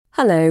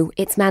Hello,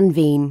 it's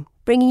Manveen,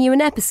 bringing you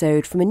an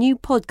episode from a new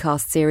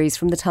podcast series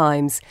from The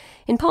Times,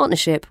 in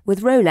partnership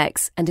with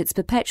Rolex and its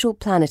Perpetual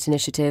Planet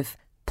initiative,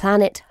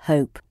 Planet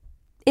Hope.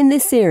 In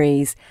this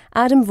series,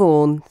 Adam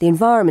Vaughan, the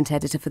environment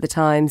editor for The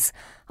Times,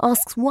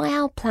 asks why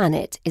our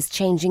planet is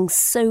changing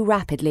so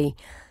rapidly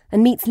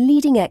and meets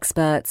leading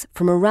experts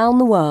from around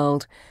the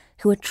world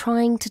who are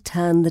trying to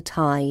turn the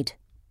tide.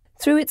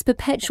 Through its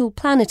Perpetual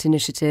Planet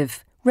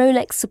initiative,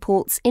 Rolex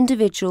supports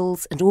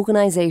individuals and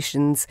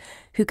organisations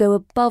who go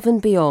above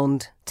and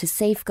beyond to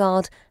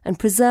safeguard and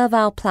preserve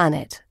our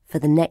planet for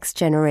the next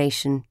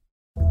generation.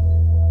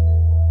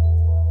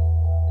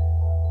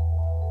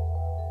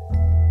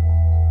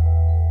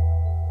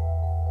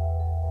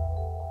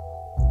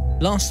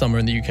 Last summer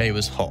in the UK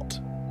was hot,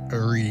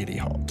 really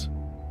hot.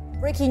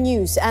 Breaking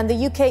news, and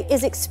the UK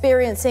is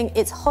experiencing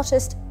its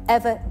hottest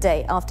ever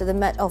day after the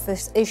Met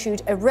Office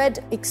issued a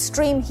red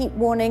extreme heat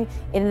warning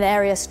in an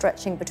area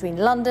stretching between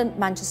London,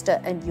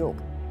 Manchester and York.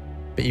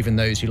 But even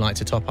those who like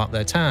to top up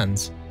their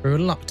tans are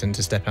reluctant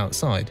to step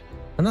outside,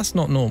 and that's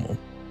not normal.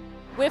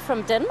 We're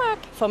from Denmark.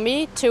 For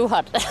me, too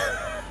hot.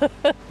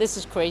 This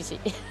is crazy.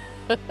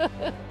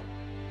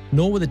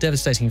 Nor were the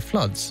devastating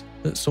floods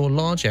that saw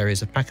large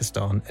areas of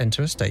Pakistan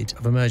enter a state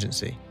of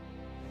emergency.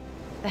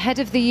 The head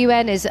of the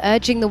UN is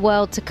urging the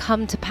world to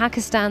come to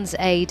Pakistan's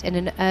aid in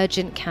an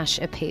urgent cash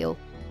appeal.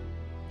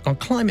 Our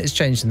climate has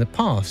changed in the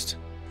past.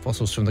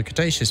 Fossils from the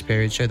Cretaceous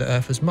period show that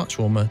Earth was much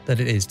warmer than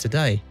it is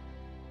today.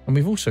 And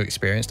we've also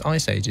experienced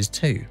ice ages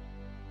too.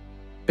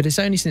 But it's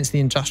only since the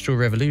Industrial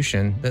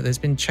Revolution that there's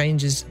been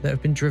changes that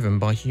have been driven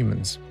by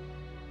humans.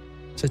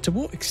 So to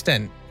what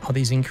extent are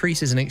these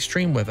increases in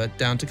extreme weather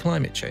down to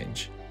climate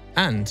change?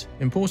 And,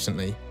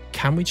 importantly,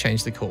 can we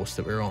change the course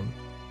that we're on?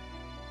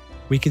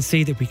 We can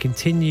see that if we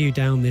continue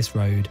down this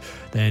road,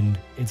 then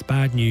it's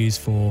bad news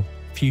for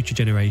future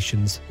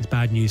generations. It's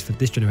bad news for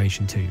this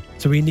generation too.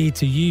 So we need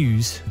to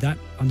use that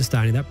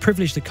understanding, that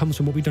privilege that comes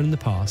from what we've done in the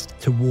past,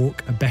 to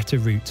walk a better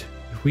route.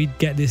 If we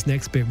get this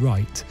next bit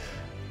right,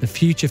 the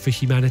future for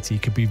humanity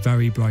could be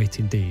very bright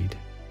indeed.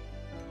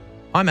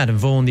 I'm Adam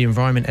Vaughan, the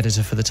environment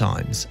editor for The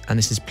Times, and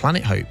this is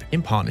Planet Hope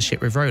in partnership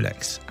with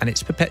Rolex and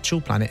its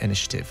Perpetual Planet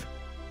initiative.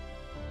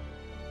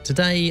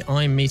 Today,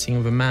 I'm meeting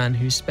with a man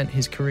who's spent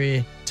his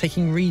career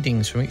taking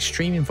readings from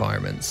extreme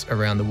environments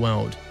around the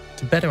world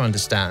to better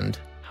understand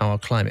how our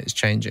climate is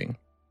changing.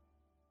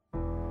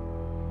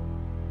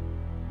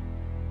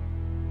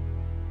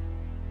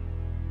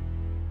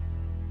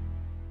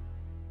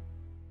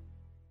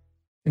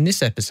 In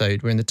this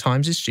episode, we're in the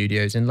Times'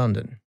 studios in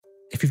London.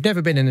 If you've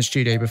never been in a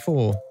studio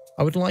before,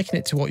 I would liken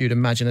it to what you'd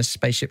imagine a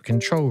spaceship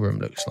control room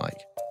looks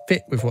like,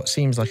 fit with what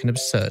seems like an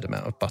absurd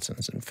amount of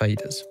buttons and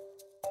faders.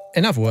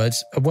 In other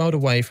words, a world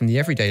away from the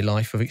everyday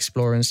life of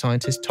explorer and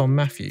scientist Tom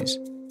Matthews,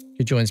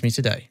 who joins me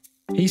today.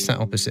 He's sat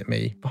opposite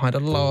me behind a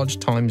large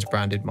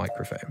Times-branded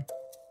microphone.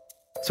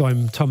 So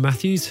I'm Tom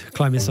Matthews,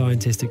 climate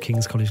scientist at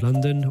King's College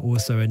London,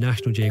 also a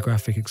National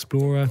Geographic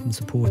explorer and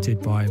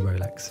supported by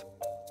Rolex.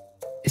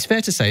 It's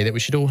fair to say that we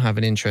should all have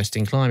an interest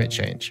in climate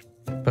change.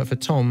 But for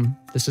Tom,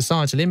 the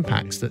societal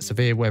impacts that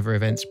severe weather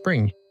events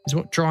bring is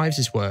what drives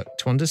his work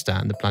to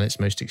understand the planet's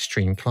most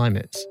extreme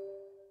climates.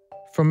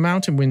 From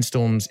mountain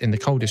windstorms in the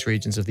coldest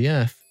regions of the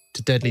Earth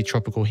to deadly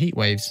tropical heat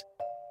waves,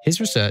 his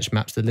research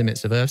maps the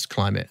limits of Earth's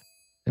climate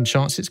and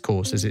charts its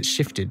course as it's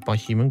shifted by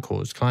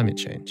human-caused climate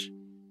change.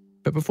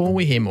 But before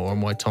we hear more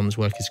on why Tom's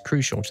work is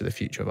crucial to the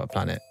future of our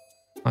planet,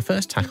 I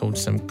first tackled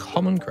some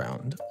common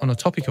ground on a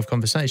topic of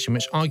conversation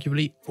which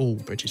arguably all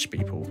British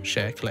people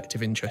share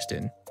collective interest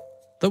in: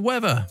 the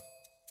weather.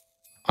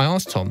 I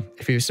asked Tom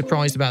if he was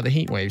surprised about the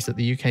heat waves that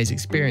the UK's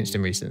experienced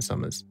in recent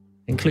summers,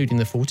 including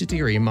the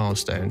 40-degree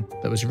milestone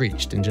that was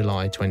reached in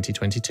July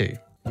 2022.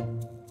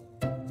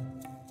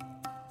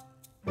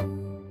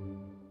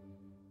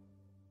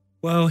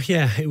 Well,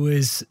 yeah, it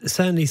was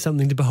certainly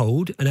something to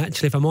behold. And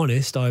actually, if I'm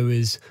honest, I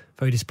was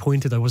very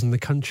disappointed I wasn't in the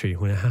country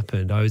when it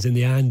happened. I was in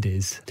the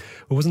Andes.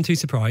 I wasn't too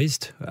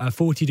surprised.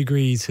 40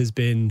 degrees has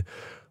been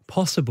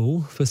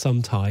possible for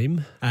some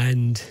time.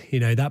 And, you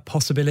know, that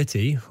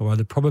possibility, or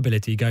the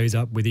probability, goes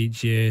up with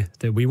each year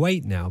that we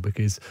wait now,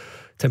 because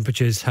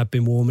temperatures have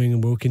been warming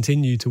and will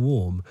continue to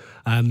warm.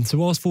 So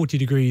whilst 40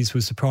 degrees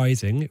was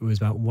surprising, it was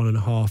about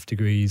 1.5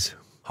 degrees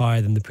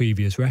higher than the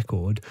previous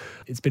record.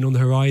 It's been on the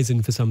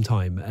horizon for some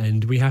time,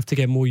 and we have to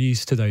get more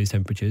used to those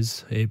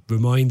temperatures. It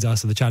reminds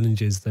us of the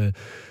challenges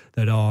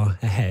that are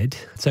ahead.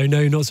 So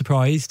no, not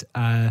surprised.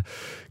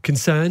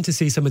 Concerned to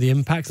see some of the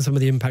impacts, and some of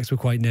the impacts were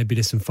quite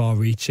nebulous and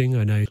far-reaching.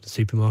 I know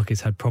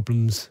supermarkets had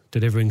problems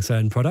delivering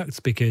certain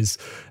products because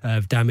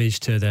of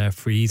damage to their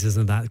freezers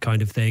and that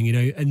kind of thing, you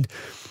know, and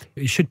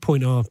it should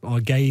point our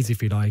gaze,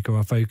 if you like, or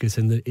our focus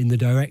in the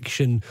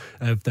direction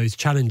of those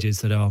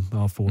challenges that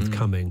are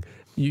forthcoming.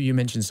 You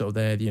mentioned sort of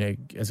there, you know,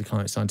 as a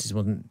climate scientist, it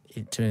wasn't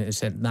to an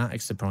extent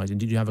that surprising?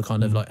 Did you have a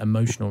kind of like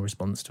emotional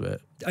response to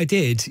it? I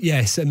did,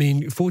 yes. I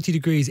mean, 40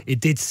 degrees, it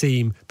did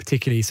seem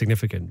particularly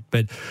significant.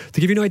 But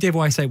to give you an idea of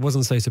why I say it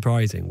wasn't so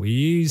surprising, we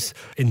use,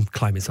 in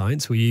climate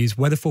science, we use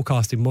weather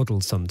forecasting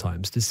models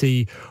sometimes to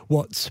see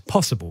what's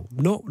possible,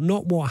 not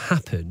what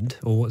happened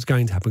or what's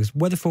going to happen. Because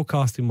weather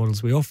forecasting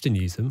models, we often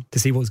use them to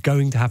see what's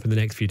going to happen the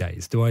next few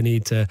days. Do I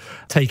need to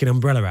take an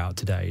umbrella out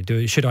today?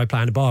 Should I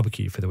plan a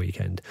barbecue for the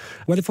weekend?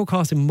 Weather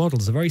forecasting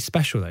models are very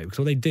special, though, because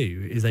what they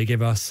do is they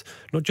give us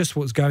not just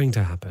what's going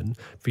to happen.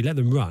 If we let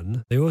them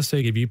run, they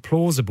also give you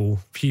plausible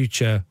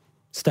future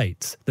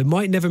states that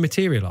might never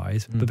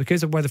materialise, but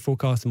because of weather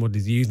forecasting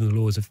models using the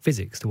laws of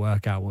physics to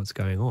work out what's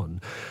going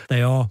on,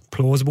 they are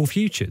plausible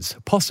futures,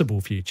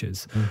 possible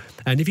futures.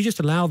 And if you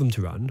just allow them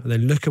to run and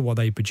then look at what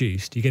they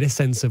produced, you get a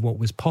sense of what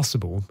was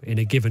possible in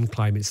a given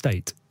climate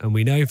state. And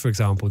we know, for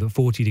example, that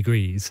 40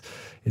 degrees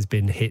has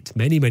been hit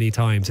many, many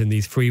times in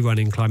these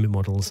free-running climate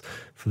models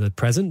for the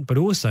present, but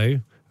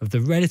also of the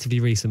relatively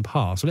recent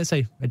past. So let's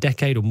say a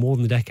decade or more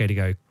than a decade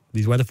ago,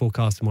 these weather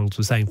forecasting models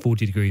were saying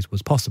 40 degrees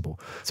was possible.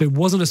 So it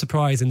wasn't a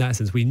surprise in that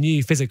sense. We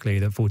knew physically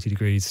that 40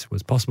 degrees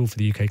was possible for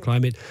the UK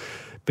climate,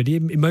 but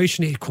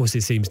emotionally, of course,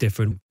 it seems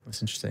different.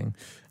 That's interesting.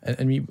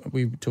 And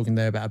we were talking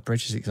there about a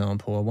British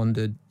example. I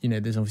wondered,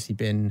 there's obviously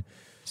been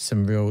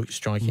some real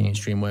striking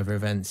extreme weather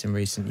events in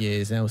recent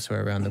years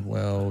elsewhere around the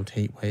world,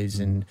 heat waves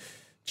in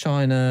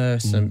China,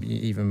 some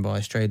even by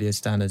Australia's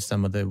standards,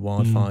 some of the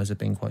wildfires have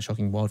been quite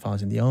shocking.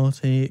 Wildfires in the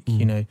Arctic,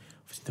 obviously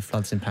the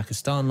floods in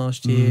Pakistan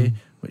last year,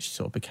 which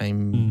sort of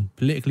became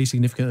politically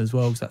significant as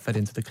well because that fed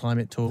into the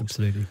climate talks.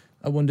 Absolutely.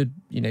 I wondered,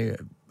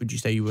 would you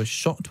say you were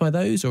shocked by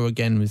those, or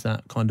again, was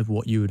that kind of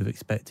what you would have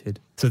expected?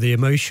 So the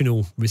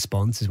emotional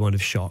response is one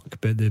of shock,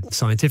 but the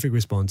scientific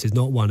response is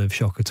not one of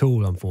shock at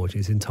all, unfortunately.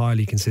 It's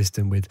entirely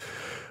consistent with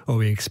what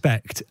we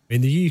expect.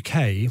 In the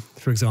UK,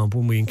 for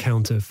example, when we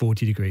encounter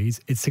 40 degrees,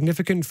 it's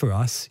significant for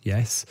us,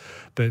 yes,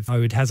 but I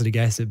would hazard a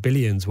guess that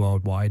billions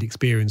worldwide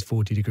experience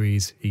 40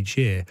 degrees each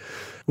year.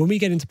 When we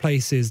get into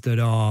places that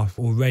are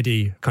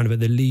already kind of at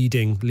the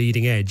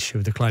leading edge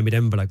of the climate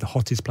envelope, the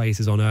hottest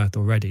places on Earth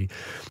already,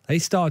 they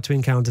start to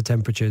encounter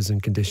temperatures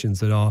and conditions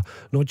that are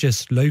not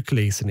just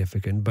locally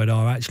significant, but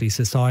are actually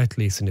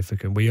societally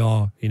significant. We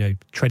are,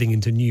 treading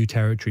into new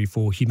territory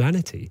for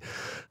humanity.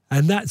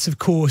 And that's, of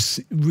course,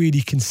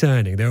 really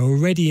concerning. There are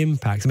already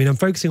impacts. I mean, I'm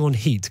focusing on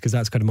heat because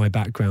that's kind of my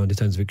background in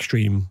terms of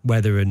extreme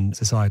weather and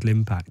societal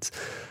impacts.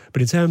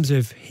 But in terms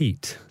of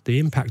heat, the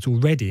impact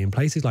already in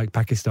places like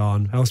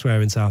Pakistan, elsewhere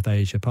in South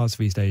Asia, parts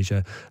of East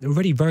Asia, are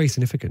already very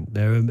significant.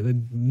 There are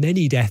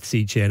many deaths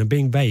each year, and I'm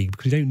being vague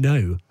because we don't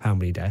know how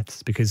many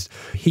deaths, because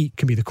heat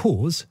can be the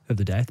cause of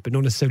the death, but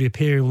not necessarily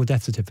appearing on the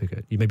death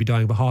certificate. You may be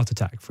dying of a heart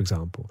attack, for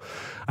example.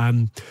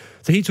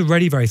 So heat's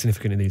already very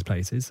significant in these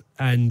places.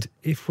 And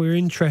if we're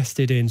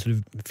interested in sort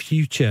of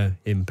future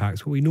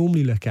impacts, what we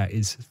normally look at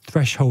is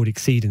threshold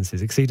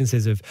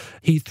exceedances of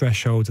heat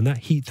thresholds, and that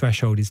heat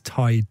threshold is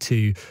tied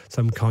to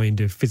some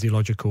kind of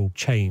physiological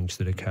change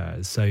that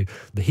occurs. So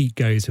the heat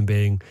goes from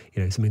being,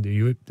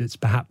 something that's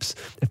perhaps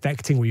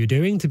affecting what you're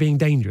doing to being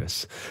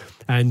dangerous.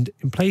 And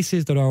in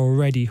places that are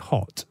already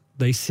hot,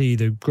 they see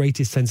the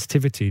greatest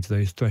sensitivity to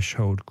those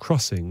threshold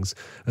crossings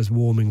as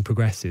warming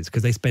progresses,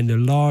 because they spend a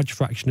large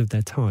fraction of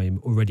their time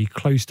already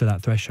close to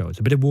that threshold. So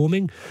a bit of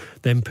warming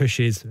then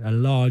pushes a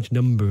large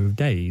number of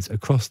days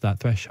across that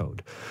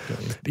threshold.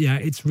 But yeah,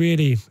 it's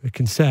really a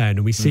concern.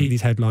 And we see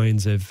these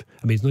headlines of,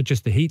 it's not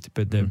just the heat,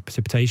 but the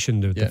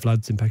precipitation, the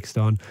floods in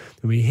Pakistan.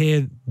 And we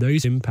hear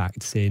those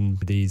impacts in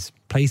these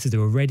places that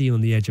are already on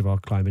the edge of our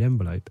climate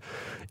envelope.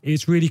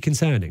 It's really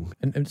concerning.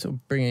 And sort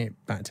of bringing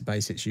it back to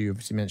basics, you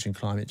obviously mentioned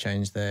climate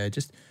change there.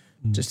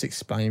 Just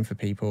explain for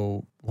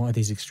people why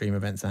these extreme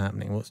events are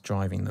happening, what's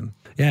driving them.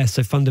 Yeah,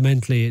 so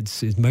fundamentally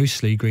it's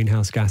mostly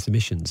greenhouse gas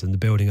emissions and the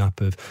building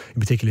up of, in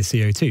particular,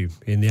 CO2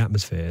 in the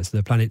atmosphere. So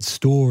the planet's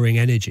storing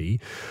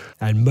energy,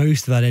 and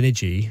most of that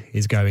energy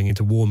is going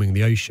into warming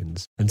the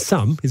oceans. And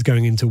some is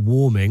going into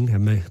warming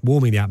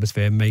the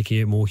atmosphere and making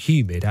it more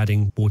humid,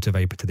 adding water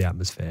vapour to the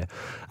atmosphere.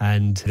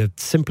 And the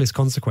simplest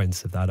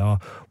consequence of that are,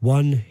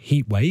 one,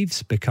 heat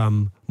waves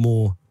become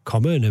more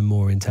common and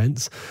more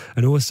intense,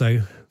 and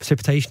also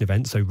precipitation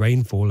events, so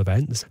rainfall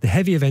events. The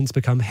heavy events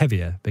become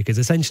heavier because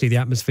essentially the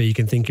atmosphere, you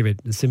can think of it,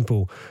 a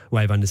simple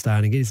way of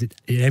understanding it is it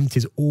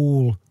empties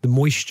all the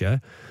moisture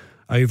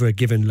over a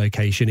given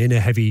location in a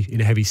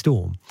heavy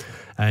storm.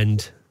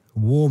 And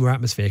warmer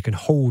atmosphere can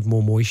hold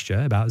more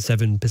moisture, about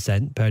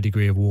 7% per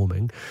degree of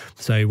warming.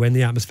 So when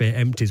the atmosphere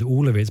empties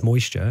all of its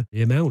moisture,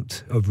 the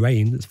amount of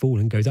rain that's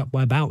fallen goes up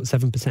by about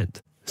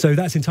 7%. So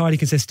that's entirely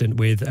consistent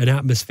with an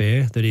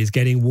atmosphere that is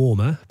getting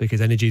warmer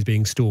because energy is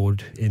being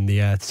stored in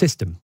the Earth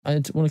system. I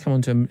want to come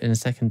on to in a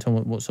second, Tom,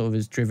 what sort of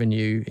has driven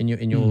you in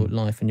your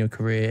life and your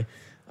career.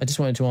 I just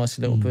wanted to ask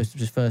a little bit,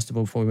 just first of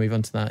all, before we move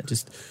on to that,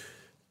 just,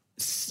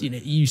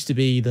 it used to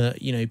be that,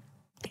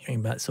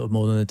 going back sort of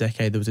more than a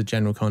decade, there was a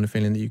general kind of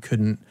feeling that you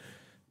couldn't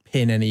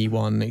pin any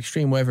one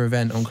extreme weather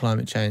event on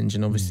climate change.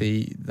 And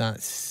obviously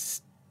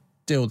that's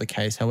still the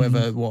case.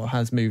 However, what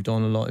has moved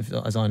on a lot,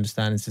 as I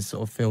understand, is this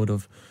sort of field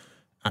of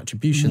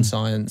attribution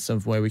science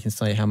of where we can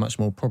say how much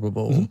more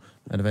probable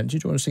an event. Do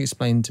you want us to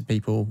explain to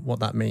people what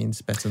that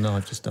means better than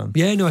I've just done?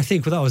 Yeah, no, I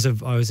think I was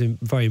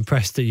very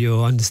impressed at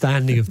your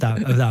understanding of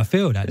that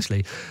field,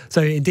 actually.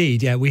 So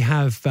indeed, yeah, we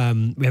have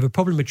a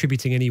problem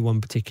attributing any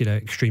one particular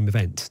extreme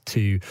event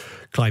to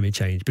climate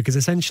change, because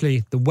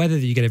essentially the weather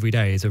that you get every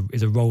day is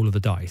a roll of the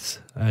dice,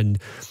 and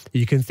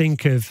you can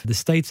think of the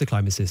state of the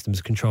climate system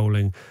as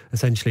controlling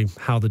essentially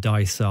how the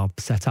dice are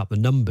set up, the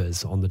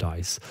numbers on the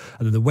dice,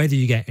 and then the weather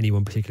you get any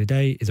one particular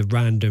day is a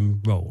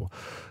random roll.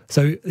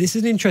 So this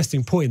is an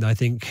interesting point that I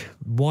think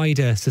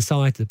wider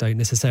society don't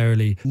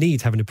necessarily need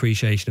to have an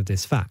appreciation of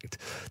this fact,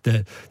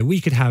 that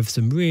we could have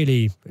some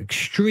really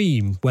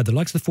extreme weather,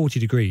 like the 40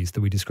 degrees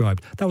that we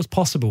described. That was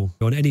possible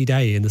on any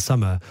day in the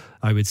summer,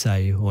 I would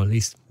say, or at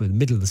least in the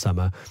middle of the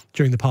summer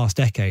during the past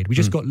decade. We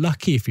just got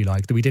lucky, if you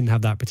like, that we didn't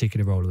have that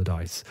particular roll of the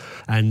dice.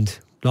 And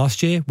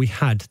last year, we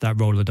had that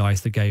roll of the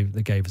dice that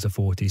gave us a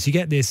 40. So you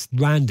get this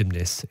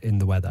randomness in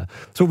the weather.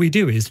 So what we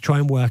do is try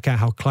and work out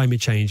how climate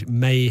change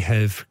may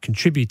have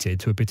contributed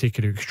to a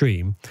particular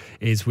extreme,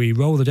 is we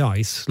roll the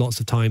dice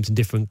lots of times in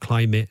different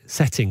climate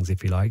settings,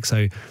 if you like.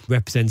 So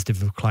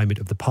representative of climate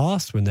of the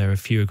past, when there are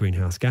fewer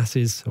greenhouse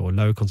gases or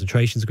lower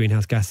concentrations of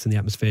greenhouse gases in the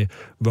atmosphere,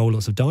 roll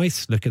lots of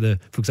dice. Look at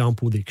for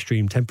example, the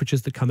extreme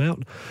temperatures that come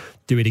out.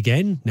 Do it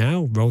again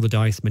now, roll the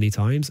dice many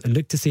times, and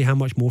look to see how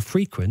much more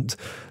frequent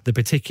the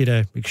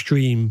particular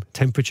extreme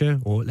temperature,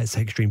 or let's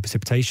say extreme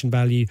precipitation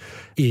value,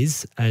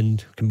 is,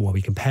 and what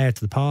we compare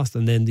to the past,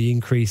 and then the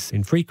increase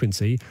in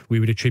frequency we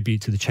would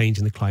attribute to the change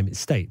in the climate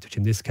state, which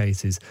in this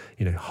case is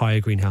higher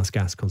greenhouse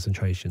gas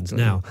concentrations.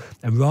 Now,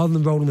 and rather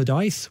than rolling the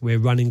dice, we're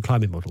running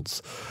climate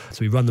models.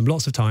 So we run them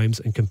lots of times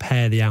and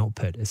compare the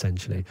output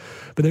essentially.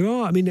 But there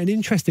are, an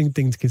interesting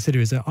thing to consider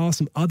is there are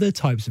some other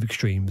types of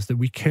extremes that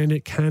we can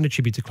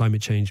attribute to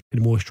climate change in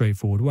a more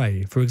straightforward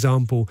way. For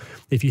example,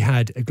 if you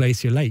had a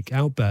glacier lake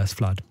outburst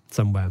flood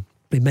somewhere,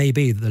 it may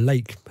be that the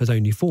lake has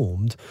only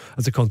formed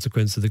as a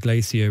consequence of the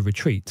glacier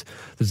retreat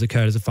that has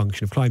occurred as a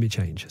function of climate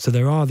change. So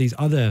there are these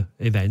other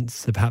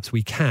events that perhaps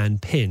we can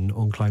pin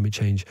on climate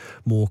change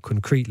more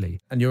concretely.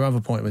 And your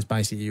other point was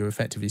basically you were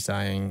effectively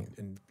saying,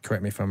 and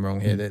correct me if I'm wrong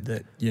here,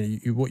 that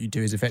what you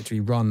do is effectively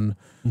run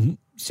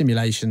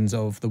simulations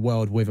of the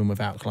world with and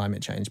without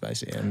climate change,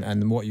 basically,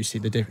 and what you see,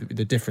 the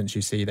difference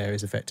you see there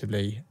is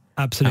effectively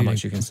absolutely how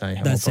much you can say.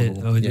 That's it.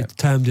 It's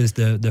termed as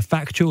the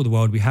factual, the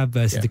world we have,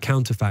 versus the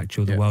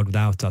counterfactual, the world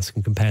without us,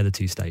 and compare the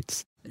two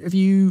states. Have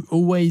you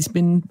always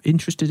been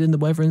interested in the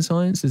weather and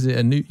science? Is it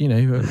a new,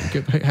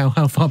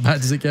 how far back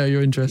does it go,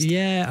 your interest?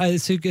 Yeah,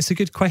 it's a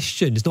good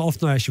question. It's not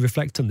often I actually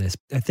reflect on this.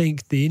 I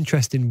think the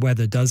interest in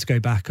weather does go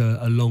back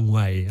a long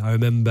way. I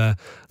remember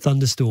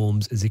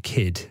thunderstorms as a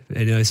kid,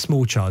 a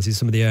small child,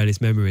 some of the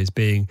earliest memories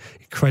being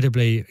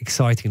incredibly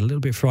exciting and a little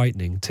bit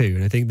frightening too.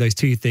 And I think those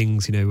two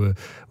things, were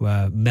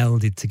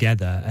melded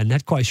together and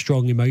had quite a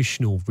strong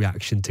emotional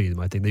reaction to them.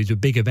 I think these were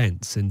big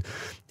events. And,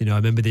 I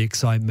remember the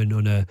excitement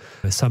on a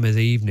summer's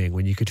evening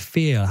when you could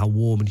feel how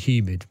warm and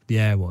humid the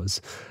air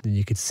was, and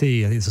you could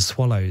see, I think it's the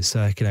swallows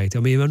circulating.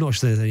 I'm not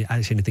sure there's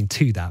actually anything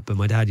to that, but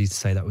my dad used to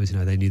say that was,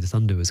 they knew the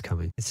thunder was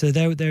coming. So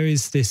there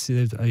is this,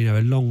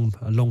 a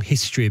long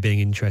history of being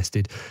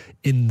interested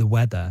in the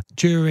weather.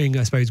 During,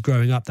 I suppose,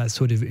 growing up, that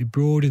it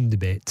broadened a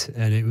bit,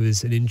 and it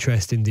was an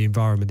interest in the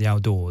environment, the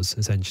outdoors,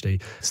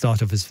 essentially.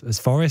 Start off as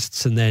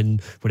forests, and then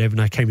when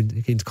I came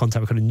into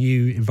contact with kind of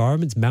new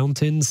environments,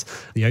 mountains,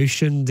 the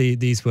ocean.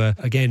 These were,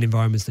 again,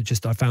 environments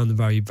that I found them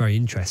very, very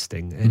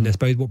interesting. And I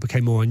suppose what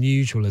became more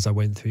unusual as I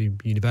went through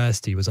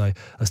university was I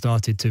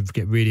started to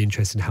get really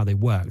interested in how they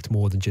worked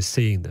more than just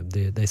seeing them.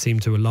 They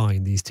seemed to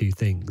align these two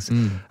things.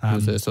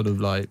 Was there sort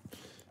of like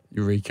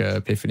eureka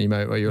epiphany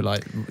moment where you're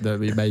like, that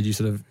made you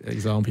sort of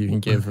example you can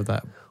give of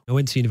that? I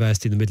went to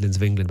university in the Midlands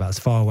of England, about as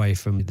far away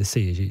from the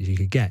sea as you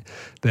could get.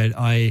 But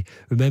I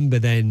remember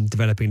then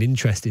developing an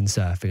interest in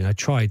surfing, and I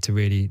tried to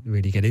really,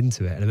 really get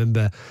into it. And I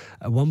remember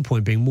at one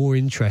point being more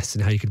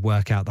interested in how you could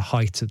work out the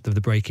height of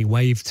the breaking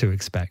wave to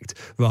expect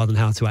rather than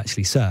how to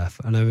actually surf.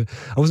 And I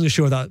wasn't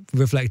sure that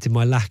reflected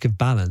my lack of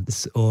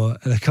balance or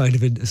a kind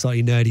of a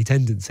slightly nerdy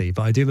tendency.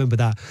 But I do remember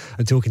that,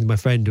 and talking to my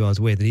friend who I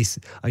was with, and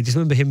I just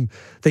remember him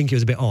thinking it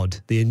was a bit odd,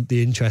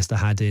 the interest I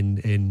had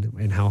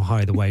in how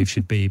high the wave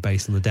should be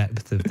based on the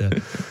depth of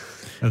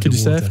Could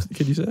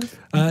you surf?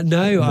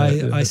 No,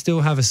 I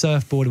still have a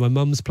surfboard at my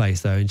mum's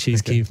place though, and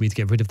she's keen for me to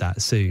get rid of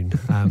that soon.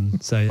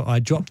 So I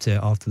dropped it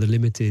after the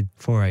limited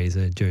forays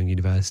during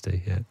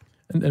university. Yeah.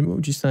 And what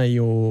would you say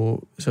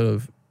your sort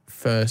of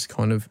first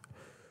kind of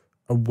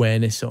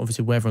awareness?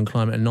 Obviously, weather and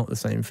climate are not the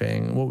same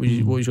thing. What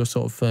was your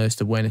sort of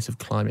first awareness of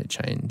climate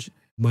change?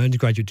 My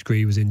undergraduate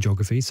degree was in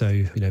geography,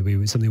 so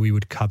something we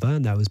would cover,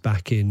 and that was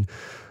back in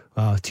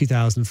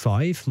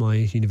 2005, my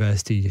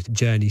university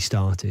journey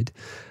started.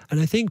 And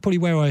I think probably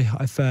where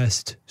I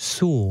first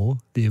saw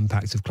the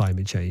impacts of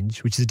climate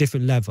change, which is a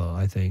different level,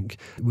 I think,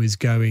 was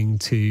going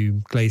to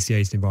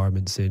glaciated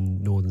environments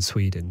in northern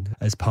Sweden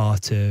as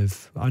part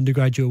of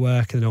undergraduate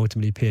work and then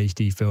ultimately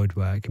PhD field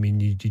work. I mean,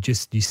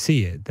 you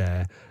see it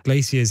there.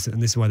 Glaciers,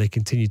 and this is why they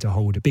continue to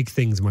hold big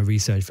things in my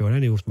research field,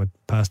 and also my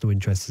personal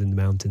interests in the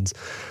mountains.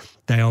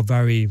 They are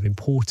very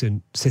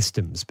important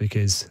systems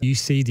because you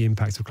see the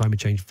impacts of climate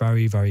change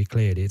very, very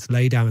clearly. It's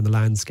laid out in the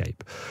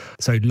landscape.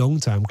 So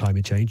long-term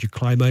climate change, you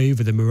climb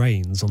over the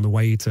moraines on the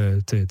way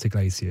to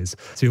glaciers.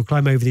 So you'll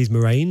climb over these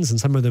moraines, and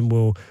some of them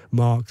will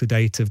mark the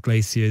date of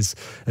glaciers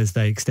as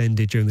they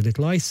extended during the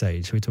Little Ice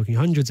Age. We're talking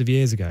hundreds of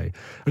years ago. And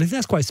I think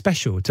that's quite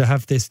special to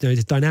have this,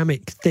 this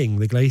dynamic thing,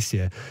 the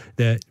glacier,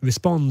 that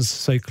responds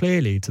so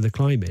clearly to the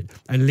climate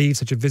and leaves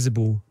such a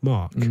visible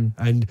mark.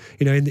 And,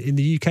 in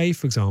the UK,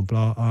 for example,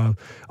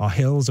 our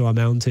hills or our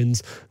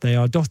mountains, they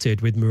are dotted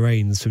with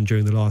moraines from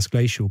during the last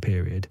glacial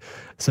period.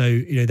 So,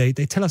 they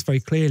tell us very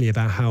clearly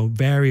about how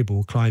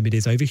variable climate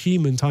is over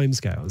human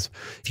timescales.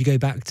 If you go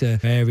back to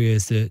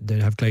areas that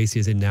have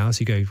glaciers in now,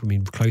 so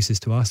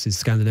closest to us is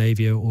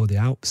Scandinavia or the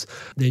Alps,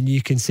 then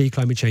you can see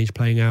climate change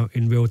playing out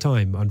in real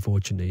time,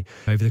 unfortunately.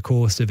 Over the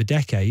course of a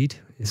decade,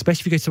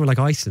 especially if you go to somewhere like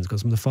Iceland, it's got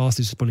some of the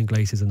fastest responding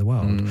glaciers in the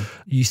world,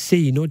 you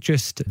see not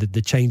just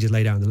the changes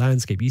laid out in the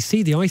landscape, you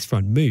see the ice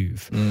front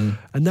move.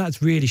 And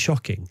that's really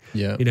shocking.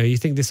 Yeah. You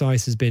think this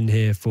ice has been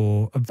here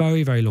for a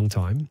very, very long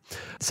time,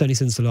 certainly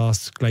since the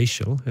last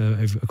glacial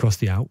across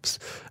the Alps.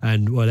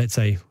 And, well, let's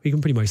say, we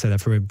can pretty much say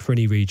that for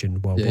any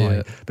region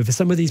worldwide. Yeah. But for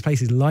some of these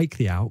places like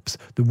the Alps,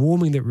 the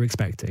warming that we're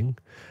expecting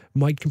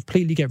might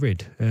completely get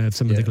rid of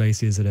some of the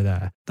glaciers that are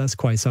there. That's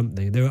quite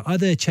something. There are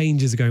other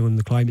changes going on in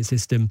the climate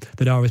system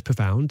that are as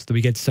profound, that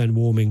we get to certain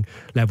warming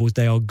levels,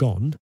 they are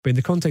gone. But in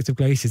the context of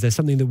glaciers, there's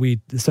something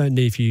that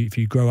certainly if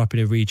you grow up in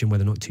a region where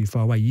they're not too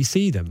far away, you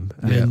see them.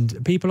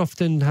 And people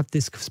often have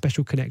this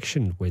special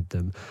connection with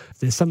them.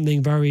 There's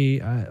something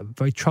very,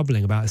 very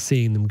troubling about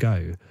seeing them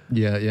go.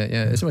 Yeah.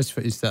 It's almost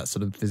that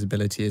sort of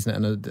visibility, isn't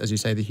it? And as you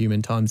say, the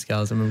human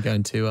timescales. I remember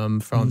going to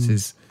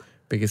France's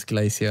biggest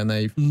glacier, and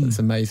it's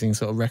amazing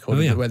sort of record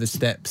where the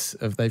steps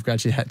they've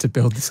gradually had to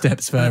build the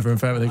steps further and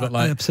further. They've got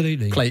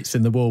plates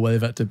in the wall where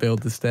they've had to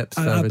build the steps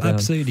further down.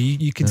 Absolutely.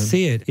 You can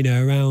see it,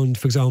 around,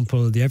 for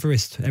example, the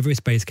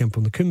Everest base camp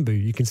on the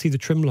Khumbu. You can see the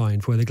trim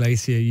line for where the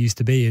glacier used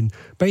to be. And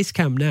base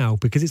camp now,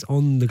 because it's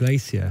on the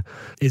glacier,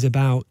 is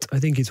about, I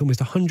think it's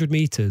almost 100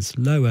 metres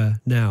lower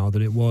now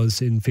than it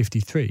was in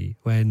 53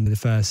 when the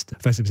first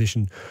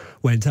expedition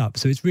went up.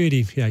 So it's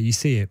really, you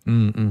see it.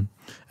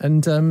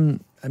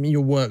 And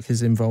your work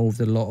has involved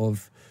a lot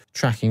of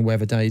tracking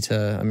weather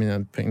data.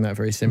 I'm putting that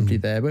very simply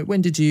there. But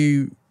when did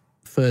you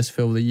first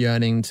feel the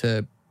yearning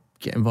to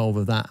get involved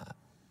with that?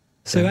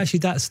 So actually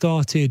that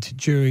started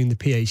during the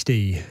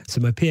PhD.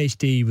 So my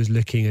PhD was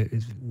looking at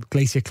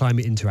glacier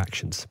climate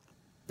interactions.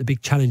 The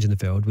big challenge in the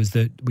field was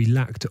that we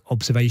lacked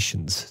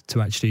observations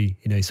to actually,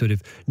 sort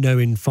of know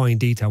in fine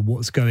detail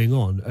what's going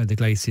on at the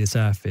glacier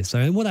surface. So,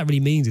 and what that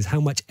really means is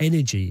how much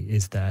energy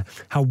is there,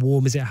 how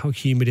warm is it, how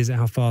humid is it,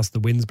 how fast the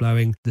wind's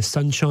blowing, the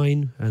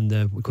sunshine and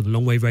we call the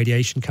long wave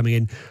radiation coming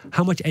in,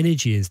 how much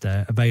energy is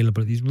there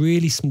available at these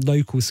really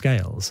local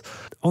scales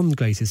on the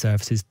glacier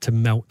surfaces to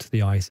melt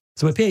the ice.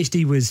 So my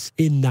PhD was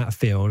in that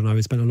field, and I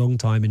spent a long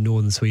time in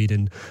northern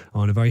Sweden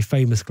on a very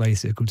famous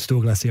glacier called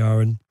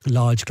Storglaciaren, a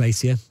large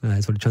glacier,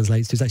 is what it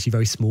translates to. It's actually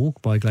very small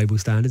by global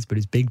standards, but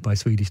it's big by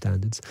Swedish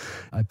standards.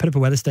 I put up a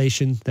weather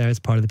station there as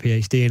part of the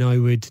PhD, and I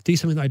would do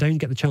something that I don't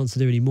get the chance to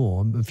do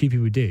anymore, and few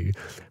people do,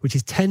 which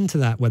is tend to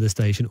that weather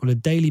station on a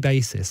daily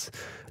basis.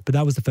 But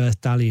that was the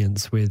first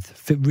dalliance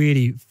with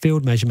really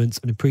field measurements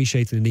and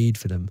appreciating the need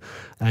for them.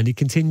 And it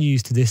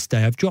continues to this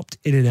day. I've dropped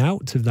in and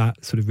out of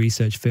that sort of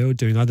research field,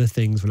 doing other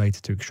things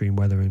related to extreme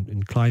weather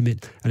and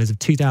climate. And as of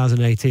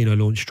 2018, I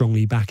launched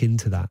strongly back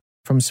into that.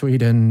 From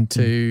Sweden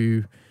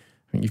to,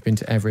 I think you've been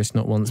to Everest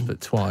not once but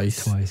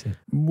twice. Twice, yeah.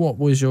 What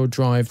was your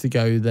drive to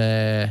go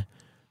there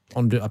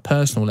on a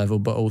personal level,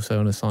 but also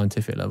on a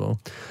scientific level?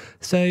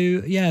 So,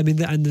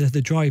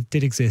 the drive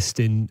did exist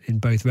in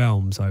both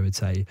realms, I would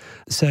say.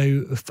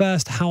 So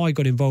first, how I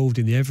got involved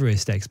in the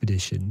Everest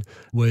expedition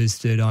was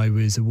that I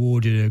was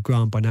awarded a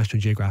grant by National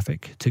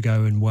Geographic to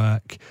go and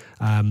work,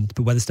 to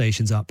put weather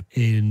stations up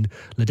in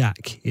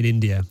Ladakh in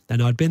India.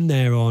 And I'd been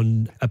there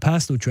on a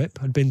personal trip.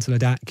 I'd been to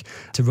Ladakh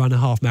to run a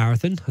half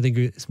marathon. I think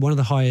it's one of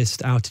the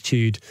highest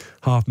altitude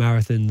half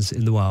marathons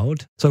in the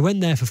world. So I went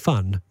there for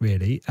fun,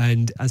 really.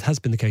 And as has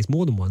been the case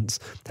more than once,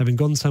 having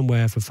gone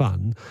somewhere for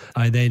fun,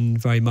 I then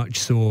very much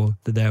saw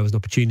that there was an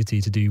opportunity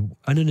to do,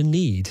 and a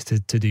need to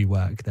do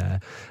work there.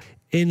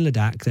 in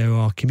Ladakh, there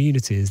are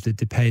communities that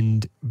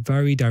depend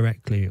very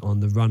directly on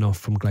the runoff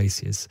from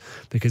glaciers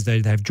because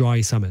they have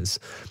dry summers.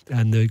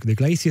 And the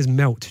glaciers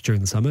melt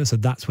during the summer, so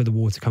that's where the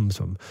water comes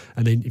from.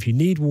 And then if you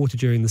need water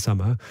during the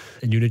summer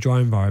and you're in a dry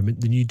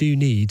environment, then you do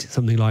need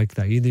something like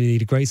that. You either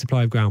need a great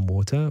supply of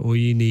groundwater or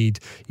you need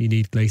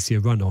glacier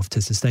runoff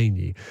to sustain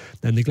you.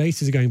 And the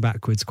glaciers are going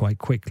backwards quite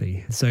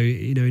quickly. So,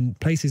 in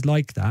places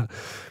like that,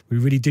 we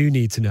really do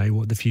need to know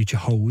what the future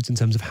holds in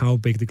terms of how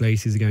big the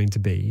glaciers are going to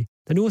be.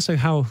 And also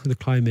how the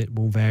climate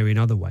will vary in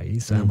other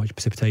ways, how much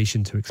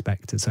precipitation to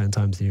expect at certain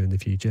times of the year in the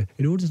future,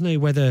 in order to know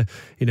whether,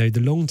 the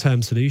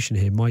long-term solution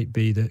here might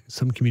be that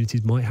some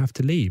communities might have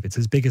to leave. It's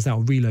as big as that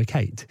will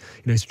relocate.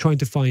 So trying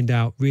to find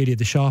out really at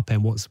the sharp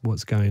end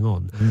what's going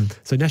on.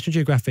 So National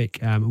Geographic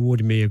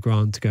awarded me a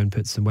grant to go and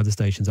put some weather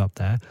stations up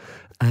there.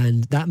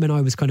 And that meant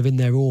I was kind of in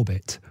their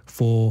orbit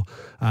for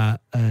a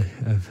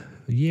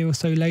year or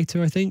so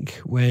later, I think,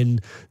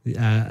 when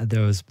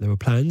there were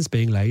plans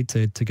being laid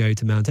to go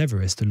to Mount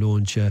Everest to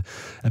launch a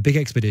big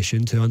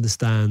expedition to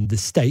understand the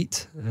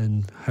state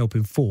and help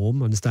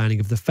inform understanding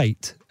of the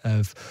fate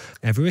of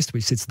Everest,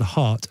 which sits at the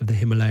heart of the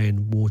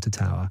Himalayan water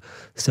tower.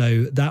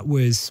 So that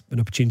was an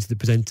opportunity that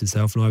presented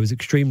itself, and I was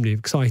extremely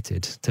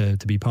excited to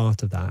be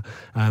part of that.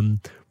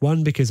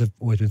 One, because I've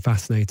always been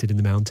fascinated in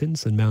the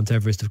mountains, and Mount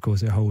Everest, of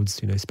course, it holds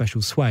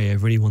special sway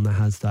over anyone that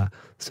has that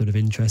sort of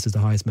interest as the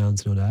highest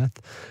mountain on Earth.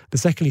 But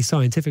secondly,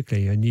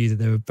 scientifically, I knew that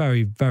there were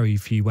very, very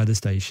few weather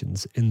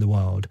stations in the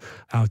world,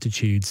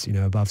 altitudes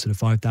above sort of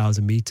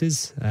 5,000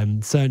 meters,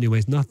 and certainly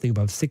always nothing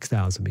above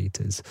 6,000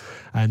 meters.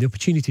 And the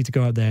opportunity to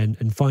go out there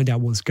and find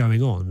out what's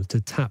going on,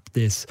 to tap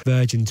this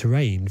virgin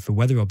terrain for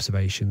weather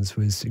observations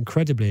was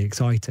incredibly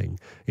exciting.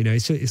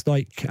 It's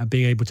like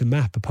being able to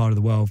map a part of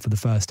the world for the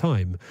first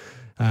time.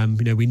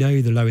 We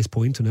know the lowest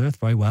point on Earth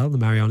very well, the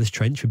Marianas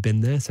Trench. We've been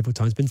there several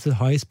times, been to the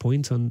highest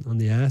point on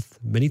the Earth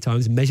many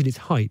times, measured its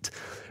height.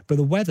 But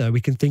the weather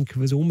we can think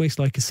of as almost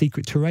like a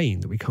secret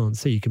terrain that we can't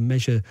see. You can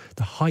measure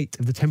the height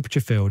of the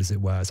temperature field, as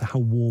it were, so how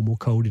warm or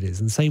cold it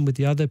is. And same with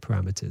the other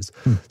parameters.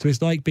 So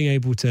it's like being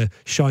able to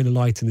shine a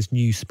light in this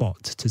new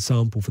spot to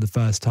sample for the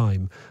first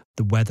time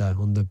the weather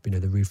on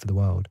the roof of the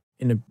world.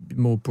 In a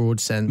more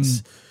broad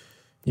sense,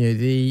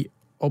 the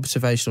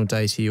observational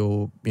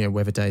data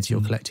weather data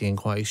you're collecting in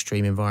quite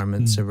extreme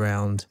environments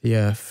around the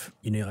Earth,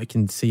 I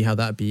can see how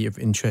that'd be of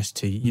interest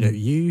to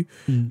you,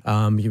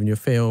 given your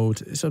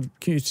field. So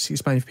can you just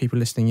explain for people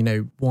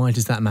listening, why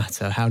does that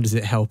matter? How does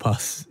it help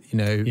us,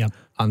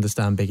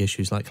 understand big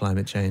issues like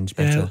climate change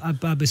better?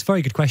 It's a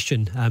very good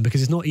question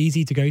because it's not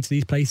easy to go to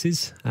these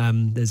places.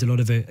 There's a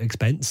lot of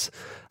expense.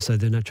 So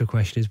the natural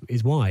question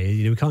is why?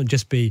 We can't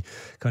just be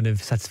kind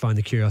of satisfying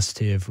the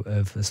curiosity of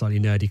a slightly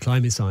nerdy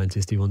climate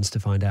scientist who wants to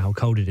find out how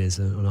cold it is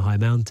on a high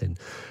mountain.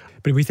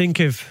 But if we think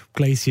of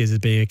glaciers as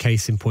being a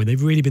case in point,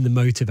 they've really been the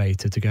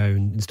motivator to go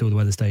and install the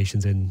weather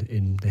stations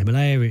in the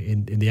Himalaya,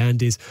 in the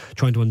Andes,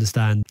 trying to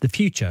understand the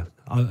future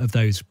of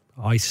those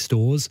ice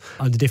stores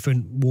under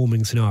different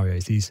warming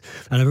scenarios.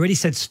 And I've already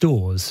said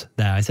stores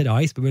there. I said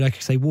ice, but we like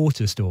to say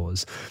water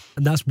stores.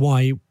 And that's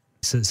why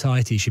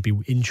society should be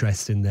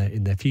interested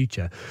in their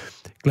future.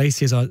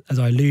 Glaciers, as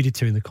I alluded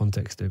to in the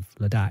context of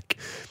Ladakh,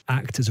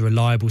 act as a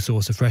reliable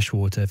source of fresh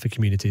water for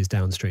communities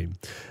downstream.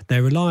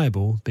 They're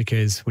reliable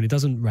because when it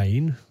doesn't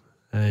rain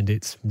and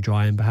it's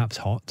dry and perhaps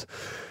hot,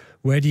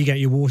 where do you get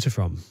your water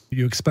from?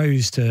 You're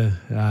exposed to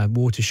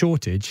water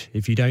shortage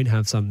if you don't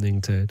have something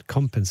to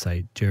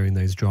compensate during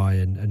those dry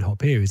and hot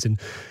periods. And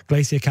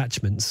glacier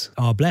catchments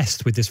are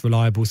blessed with this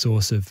reliable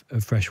source of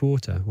fresh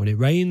water. When it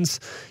rains,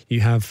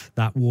 you have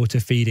that water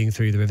feeding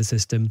through the river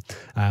system.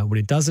 When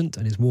it doesn't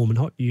and it's warm and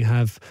hot, you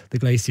have the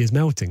glaciers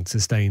melting to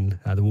sustain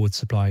the water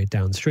supply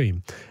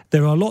downstream.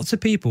 There are lots of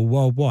people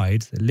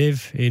worldwide that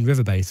live in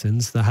river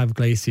basins that have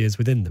glaciers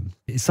within them.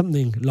 It's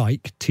something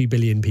like 2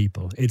 billion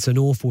people. It's an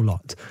awful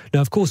lot. Now,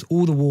 of course,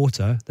 all the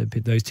water that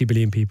those 2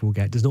 billion people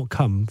get does not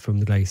come from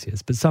the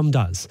glaciers, but some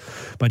does,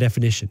 by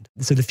definition.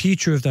 So the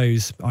future of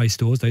those ice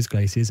stores, those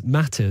glaciers,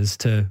 matters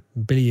to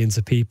billions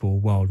of people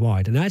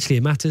worldwide. And actually,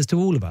 it matters to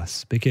all of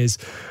us, because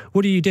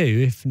what do you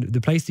do if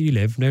the place that you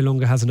live no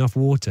longer has enough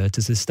water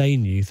to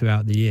sustain you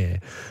throughout the year?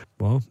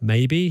 Well,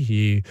 maybe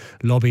you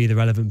lobby the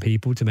relevant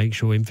people to make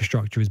sure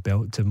infrastructure is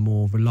built to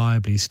more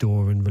reliably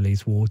store and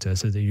release water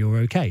so that you're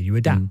okay, you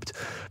adapt.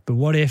 But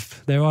what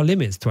if there are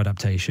limits to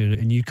adaptation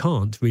and you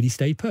can't really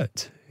stay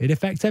put? It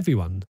affects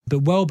everyone. But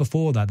well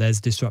before that, there's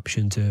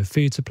disruption to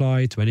food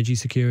supply, to energy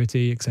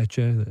security,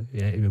 etc.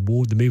 The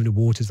movement of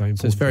water is very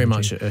important. So it's very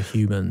much a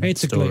human story.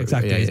 It's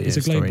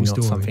a global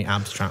story. Not something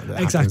abstract that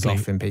happens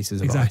off in pieces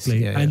of ice.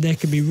 And there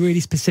can be really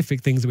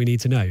specific things that we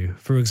need to know.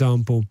 For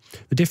example,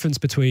 the difference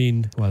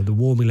between the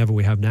warming level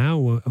we have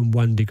now and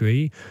 1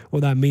 degree,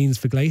 what that means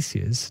for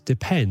glaciers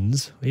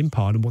depends in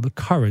part on what the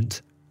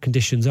current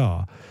conditions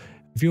are.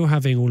 If you're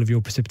having all of your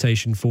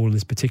precipitation fall in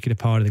this particular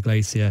part of the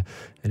glacier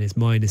and it's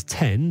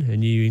 -10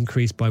 and you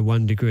increase by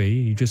 1 degree,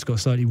 you've just got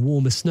slightly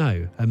warmer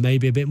snow and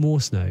maybe a bit more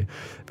snow.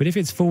 But if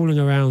it's falling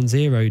around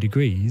 0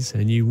 degrees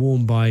and you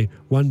warm by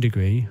 1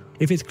 degree,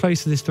 if it's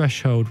close to this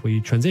threshold where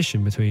you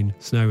transition between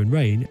snow and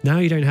rain, now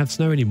you don't have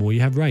snow anymore, you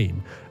have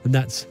rain. And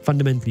that's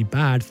fundamentally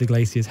bad for the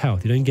glacier's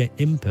health. You don't get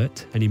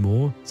input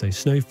anymore, so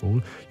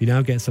snowfall. You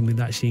now get something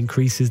that actually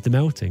increases the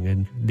melting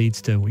and leads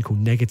to what we call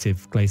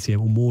negative glacier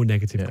or more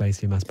negative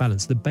glacier mass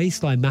balance. The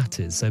baseline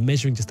matters, so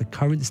measuring just the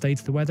current state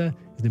of the weather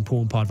is an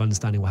important part of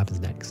understanding what happens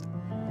next.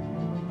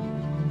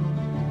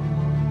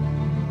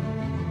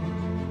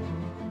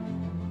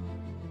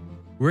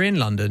 We're in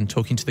London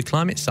talking to the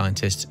climate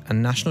scientist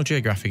and National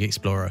Geographic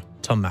explorer,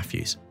 Tom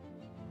Matthews.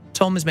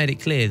 Tom has made it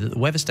clear that the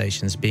weather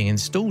stations being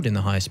installed in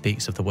the highest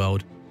peaks of the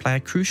world play a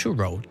crucial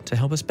role to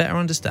help us better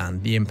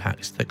understand the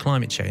impacts that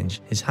climate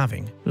change is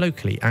having,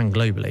 locally and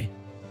globally.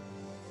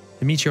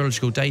 The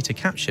meteorological data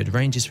captured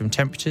ranges from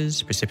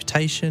temperatures,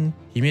 precipitation,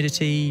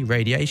 humidity,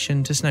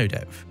 radiation to snow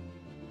depth.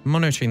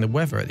 Monitoring the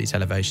weather at these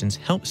elevations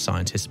helps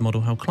scientists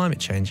model how climate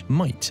change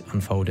might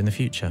unfold in the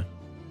future.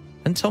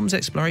 And Tom's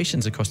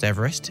explorations across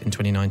Everest in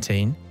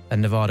 2019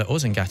 and Nevada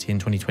Ozangati in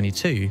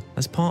 2022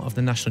 as part of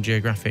the National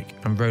Geographic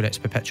and Rolex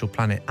Perpetual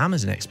Planet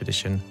Amazon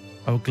expedition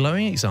are a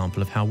glowing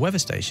example of how weather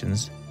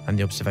stations and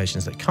the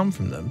observations that come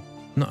from them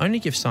not only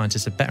give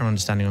scientists a better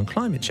understanding on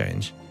climate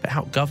change, but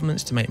help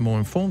governments to make more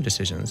informed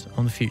decisions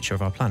on the future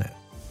of our planet.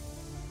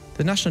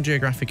 The National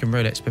Geographic and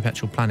Rolex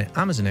Perpetual Planet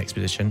Amazon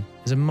expedition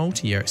is a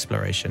multi-year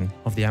exploration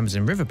of the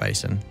Amazon River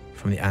Basin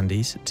from the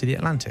Andes to the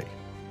Atlantic.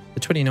 The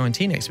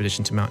 2019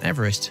 expedition to Mount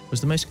Everest was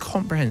the most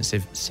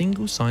comprehensive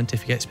single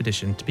scientific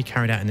expedition to be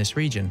carried out in this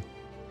region.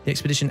 The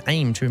expedition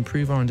aimed to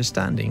improve our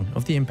understanding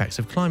of the impacts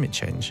of climate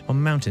change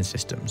on mountain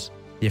systems,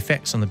 the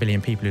effects on the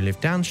billion people who live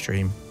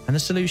downstream, and the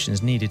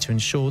solutions needed to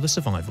ensure the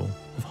survival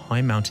of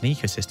high mountain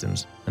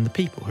ecosystems and the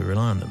people who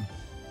rely on them.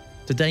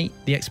 To date,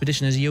 the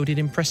expedition has yielded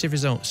impressive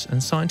results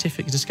and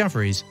scientific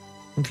discoveries,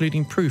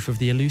 including proof of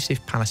the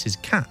elusive Pallas's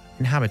cat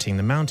inhabiting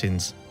the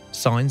mountains,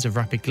 signs of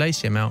rapid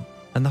glacier melt,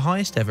 and the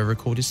highest ever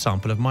recorded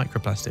sample of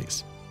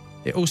microplastics.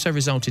 It also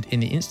resulted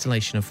in the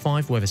installation of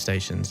 5 weather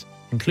stations,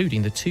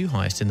 including the 2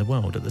 highest in the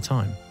world at the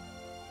time.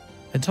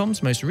 And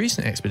Tom's most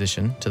recent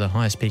expedition to the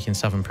highest peak in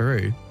southern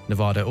Peru,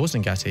 Nevada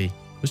Ozangati,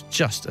 was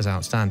just as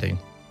outstanding.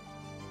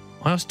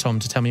 I asked Tom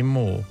to tell me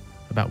more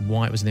about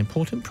why it was an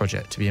important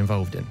project to be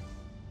involved in.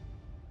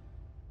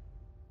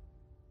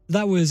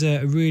 That was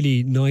a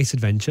really nice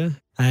adventure,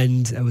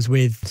 and I was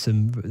with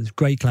some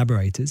great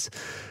collaborators.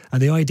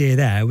 And the idea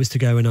there was to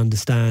go and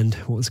understand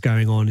what's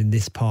going on in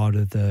this part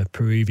of the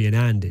Peruvian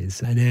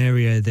Andes, an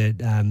area that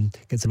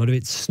gets a lot of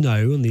its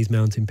snow on these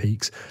mountain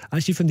peaks,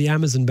 actually from the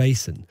Amazon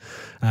basin,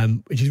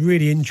 which is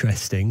really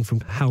interesting from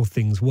how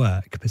things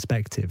work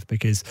perspective,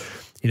 because,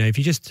 you know, if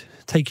you just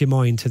take your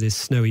mind to this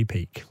snowy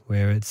peak,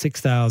 we're at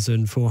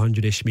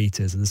 6,400-ish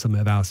metres at the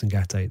summit of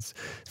Ozangati. It's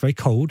very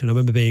cold, and I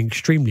remember being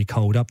extremely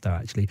cold up there,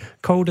 actually.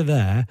 Colder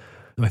there.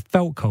 I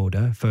felt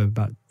colder for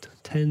about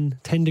 10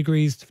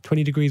 degrees,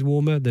 20 degrees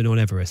warmer than on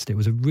Everest. It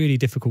was a really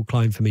difficult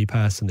climb for me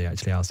personally,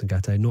 actually,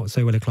 Ozangati, not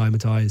so well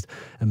acclimatised,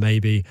 and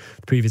maybe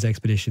the previous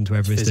expedition to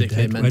Everest.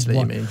 Physically and mentally,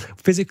 you mean?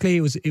 Physically,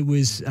 it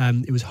was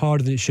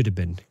harder than it should have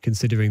been,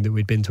 considering that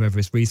we'd been to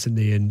Everest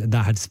recently, and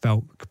that had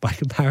felt, by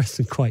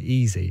comparison, quite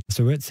easy.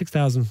 So we're at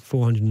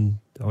 6,400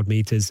 odd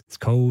metres. It's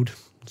cold.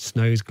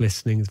 Snow's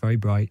glistening, it's very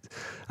bright.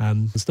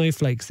 The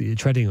snowflakes that you're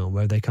treading on,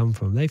 where they come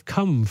from, they've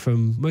come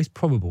from, most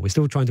probable, we're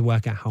still trying to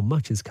work out how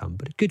much has come,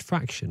 but a good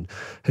fraction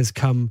has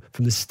come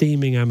from the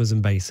steaming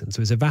Amazon basin.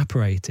 So it's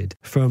evaporated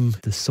from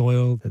the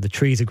soil that the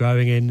trees are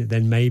growing in,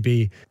 then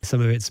maybe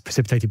some of it's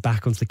precipitated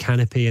back onto the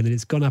canopy, and then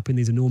it's gone up in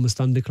these enormous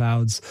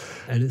thunderclouds,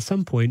 and at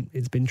some point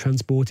it's been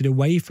transported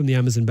away from the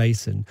Amazon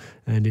basin,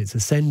 and it's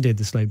ascended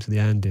the slopes of the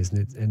Andes,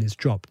 and it's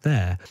dropped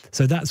there.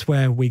 So that's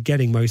where we're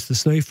getting most of the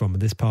snow from, in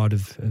this part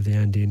of the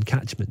Andes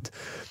catchment.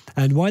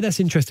 And why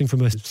that's interesting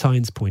from a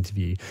science point of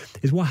view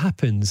is what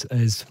happens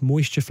as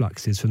moisture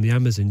fluxes from the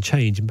Amazon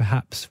change in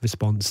perhaps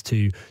response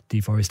to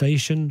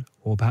deforestation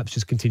or perhaps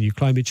just continued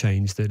climate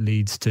change that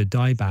leads to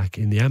dieback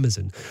in the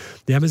Amazon.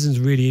 The Amazon's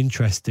a really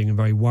interesting and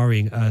very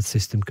worrying Earth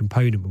system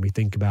component when we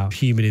think about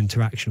human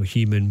interaction or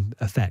human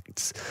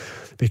effects.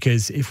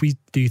 Because if we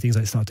do things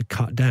like start to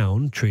cut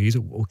down trees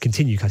or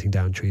continue cutting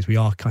down trees, we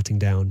are cutting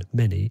down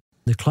many,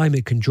 the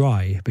climate can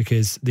dry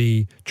because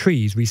the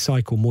trees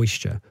recycle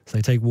moisture. So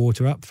they take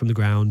water up from the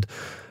ground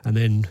and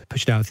then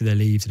push it out through their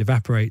leaves. It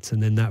evaporates,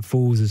 and then that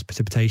falls as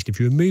precipitation. If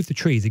you remove the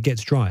trees, it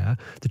gets drier.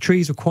 The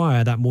trees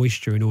require that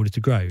moisture in order to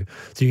grow.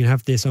 So you can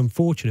have this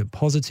unfortunate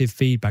positive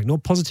feedback,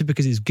 not positive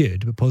because it's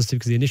good, but positive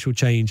because the initial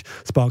change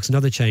sparks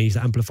another change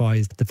that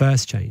amplifies the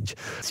first change.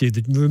 So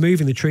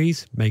removing the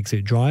trees makes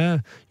it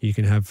drier. You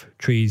can have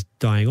trees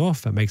dying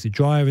off, that makes it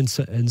drier, and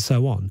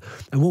so on.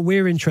 And what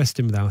we're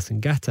interested in with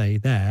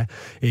Ozangati there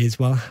is,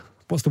 well,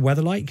 what's the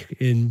weather like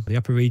in the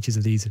upper reaches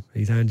of these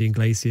Andean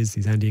glaciers,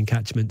 these Andean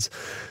catchments?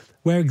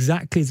 Where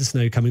exactly is the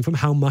snow coming from?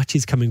 How much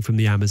is coming from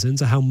the Amazon?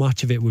 So how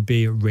much of it would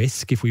be at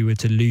risk if we were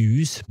to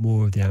lose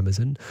more of the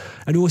Amazon?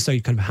 And also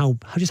kind of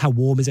how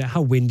warm is it?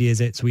 How windy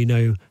is it? So we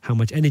know how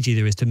much energy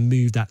there is to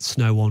move that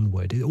snow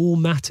onward. It all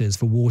matters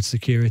for water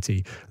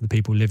security of the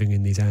people living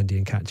in these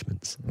Andean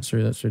catchments. That's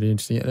really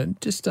interesting.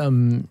 And just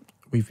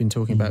we've been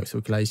talking about sort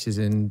of glaciers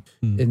in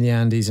the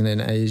Andes and in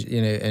Asia,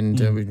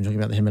 we've been talking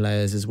about the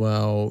Himalayas as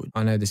well.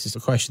 I know this is a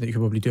question that you could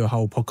probably do a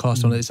whole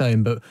podcast on its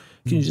own, but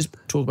can you just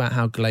talk about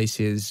how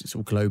glaciers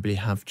sort of globally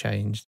have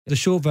changed? The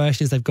short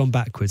version is they've gone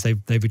backwards.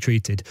 They've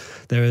retreated.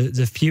 There's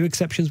a few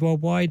exceptions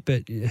worldwide,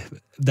 but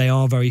they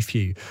are very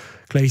few.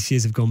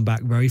 Glaciers have gone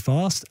back very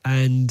fast,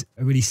 and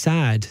a really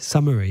sad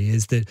summary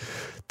is that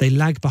they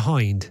lag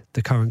behind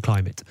the current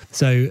climate.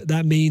 So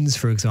that means,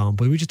 for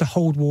example, if we just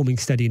hold warming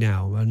steady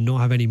now and not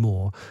have any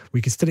more,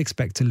 we can still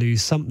expect to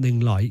lose something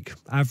like,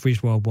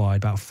 average worldwide,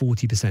 about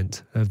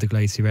 40% of the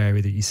glacier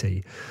area that you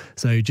see.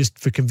 So just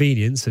for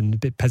convenience and a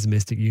bit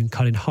pessimistic, you can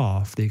cut in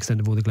half the extent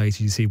of all the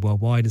glaciers you see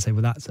worldwide and say,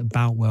 well, that's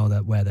about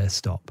where they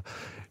stop.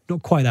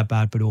 Not quite that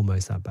bad, but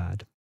almost that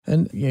bad.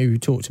 And you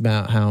talked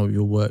about how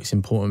your work's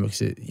important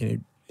because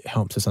it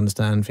helps us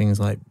understand things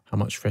like how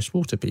much fresh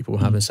water people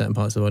will have in certain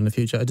parts of the world in the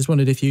future. I just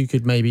wondered if you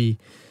could maybe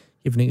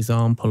give an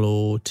example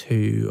or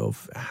two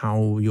of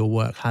how your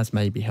work has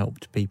maybe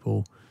helped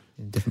people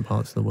in different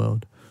parts of the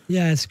world.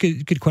 Yeah, it's a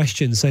good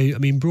question. So, I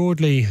mean,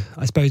 broadly,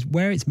 I suppose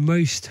where it's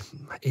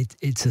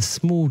it's a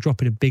small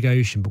drop in a big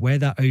ocean, but where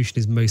that ocean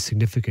is most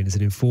significant is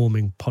in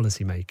informing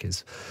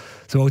policymakers.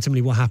 So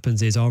ultimately what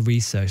happens is our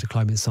research, the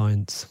Climate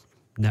Science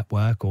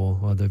Network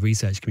or the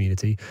research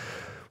community,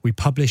 we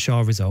publish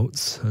our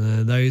results.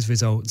 Those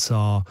results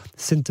are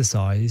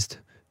synthesized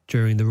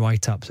during the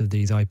write-ups of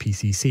these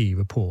IPCC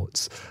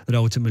reports that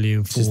ultimately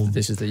inform...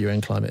 This is the UN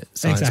Climate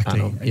Science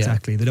Panel.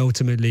 Exactly. That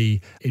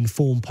ultimately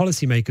inform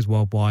policymakers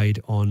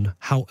worldwide on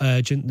how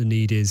urgent the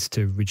need is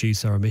to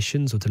reduce our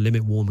emissions or to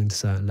limit warming to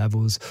certain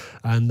levels.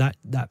 And that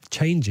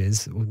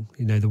changes,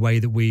 the way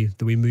that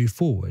we move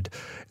forward.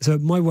 So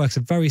my work's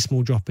a very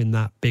small drop in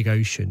that big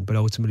ocean, but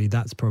ultimately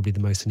that's probably the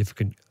most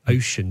significant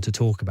ocean to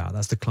talk about.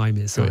 That's the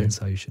climate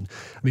science ocean.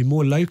 I mean,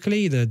 more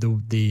locally,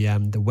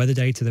 the weather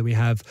data that we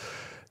have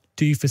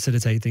do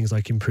facilitate things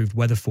like improved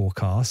weather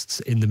forecasts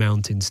in the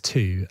mountains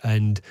too.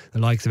 And the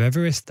likes of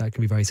Everest, that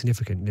can be very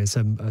significant. There's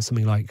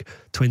something like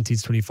 20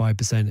 to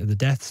 25% of the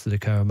deaths that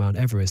occur on Mount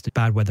Everest,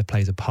 bad weather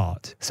plays a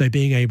part. So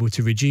being able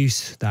to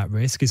reduce that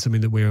risk is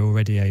something that we're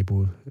already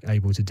able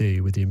to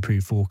do with the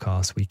improved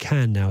forecasts we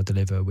can now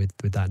deliver with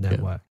that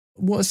network.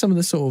 Yeah. What are some of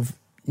the sort of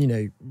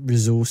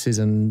resources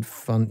and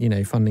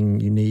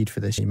funding you need for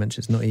this? You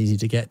mentioned it's not easy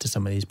to get to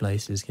some of these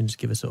places. Can you just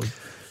give a sort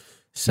of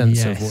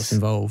sense of what's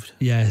involved?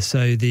 Yeah,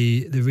 so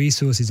the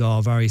resources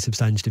are very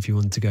substantial if you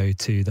want to go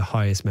to the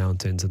highest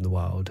mountains in the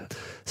world.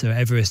 So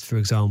Everest, for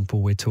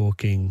example, we're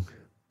talking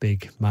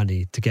big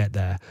money to get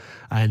there.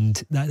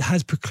 And that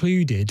has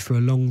precluded for a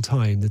long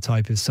time the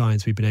type of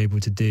science we've been able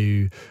to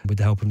do with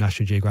the help of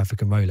National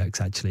Geographic and Rolex,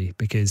 actually,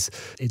 because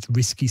it's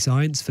risky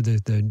science for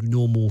the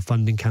normal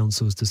funding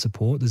councils to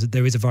support.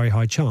 There is a very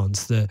high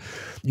chance that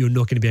you're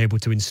not going to be able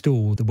to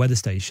install the weather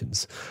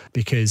stations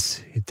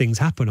because things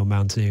happen on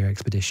mountaineer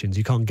expeditions.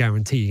 You can't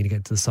guarantee you're going to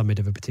get to the summit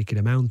of a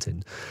particular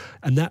mountain.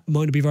 And that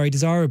might not be very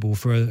desirable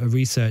for a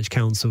research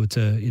council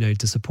to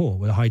support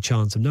with a high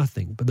chance of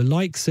nothing. But the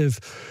likes of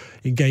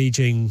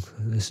engaging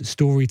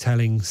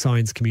storytelling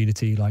science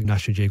community like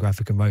National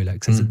Geographic and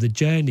Rolex is that the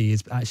journey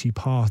is actually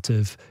part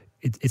of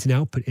it's an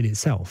output in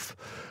itself.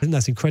 I think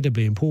that's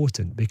incredibly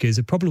important because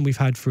a problem we've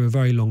had for a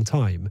very long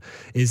time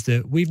is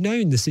that we've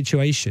known the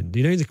situation.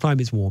 The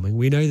climate's warming.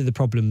 We know that the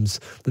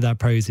problems that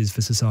poses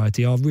for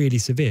society are really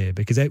severe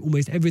because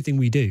almost everything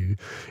we do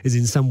is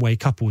in some way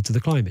coupled to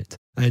the climate.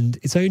 And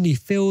it only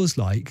feels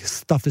like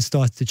stuff has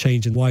started to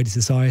change in wider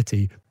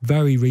society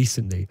very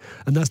recently.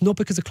 And that's not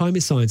because the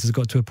climate science has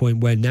got to a point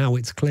where now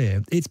it's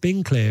clear. It's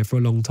been clear for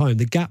a long time.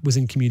 The gap was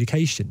in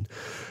communication.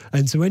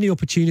 And so any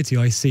opportunity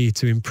I see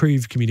to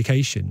improve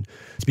communication,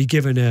 to be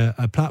given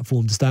a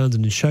platform to stand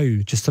on and show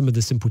just some of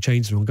the simple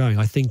changes that are ongoing,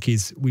 I think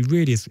we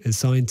really as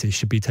scientists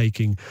should be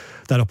taking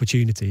that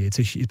opportunity.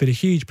 It's been a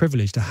huge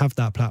privilege to have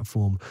that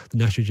platform the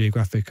National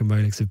Geographic and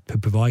Rolex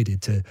have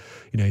provided to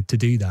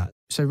do that.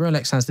 So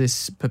Rolex has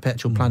this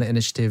Perpetual Planet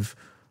initiative.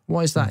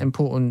 Why is that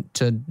important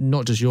to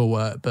not just your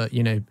work, but,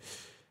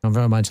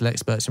 environmental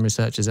experts and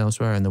researchers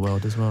elsewhere in the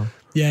world as well?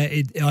 Yeah,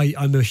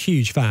 I'm a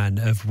huge fan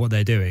of what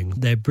they're doing.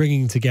 They're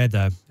bringing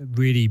together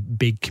really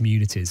big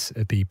communities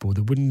of people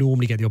that wouldn't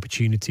normally get the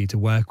opportunity to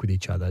work with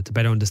each other to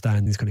better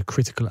understand these kind of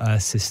critical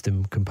Earth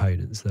system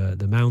components,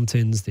 the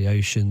mountains, the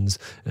oceans,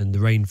 and the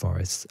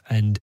rainforests.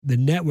 And the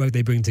network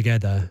they bring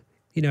together,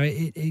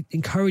 it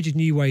encourages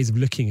new ways of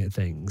looking at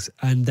things,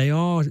 and they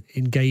are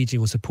engaging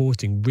or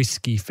supporting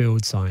risky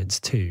field science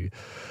too.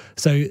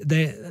 So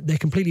they're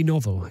completely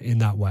novel in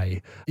that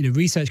way.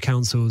 Research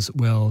councils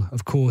will,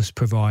 of course,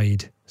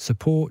 provide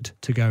support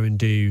to go and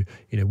do,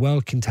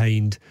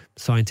 well-contained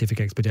scientific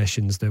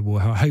expeditions that will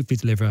hopefully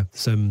deliver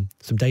some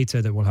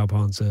data that will help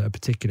answer a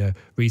particular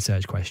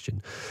research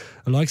question.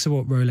 The likes of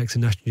what Rolex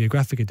and National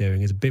Geographic are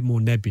doing is a bit more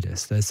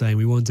nebulous. They're saying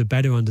we want to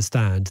better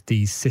understand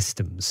these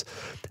systems,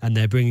 and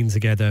they're bringing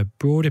together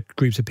broader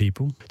groups of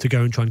people to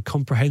go and try and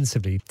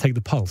comprehensively take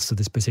the pulse of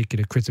this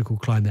particular critical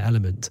climate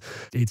element.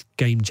 It's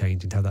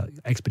game-changing to have that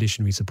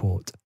expeditionary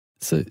support.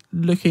 So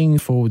looking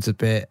forwards a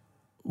bit,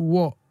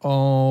 what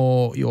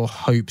are your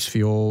hopes for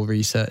your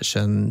research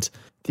and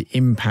the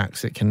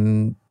impacts it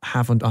can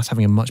have on us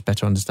having a much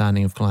better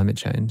understanding of climate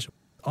change?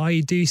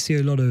 I do see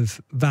a lot of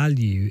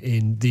value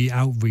in the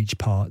outreach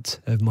part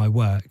of my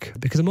work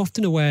because I'm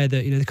often aware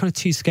that, the kind of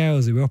two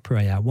scales that we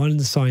operate at. One,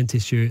 the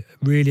scientists, you're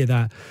really at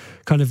that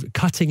kind of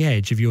cutting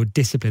edge of your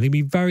discipline. There'll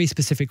be very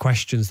specific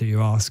questions that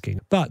you're asking.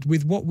 But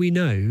with what we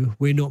know,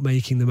 we're not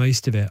making the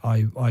most of it,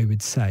 I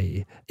would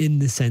say, in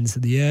the sense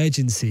that the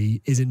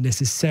urgency isn't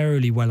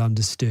necessarily well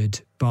understood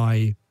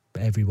by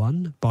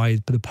everyone, by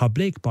the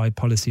public, by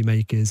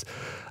policymakers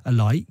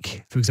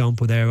alike. For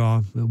example, there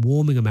are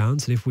warming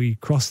amounts, and if we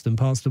cross them,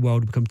 parts of the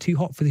world will become too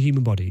hot for the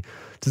human body.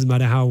 It doesn't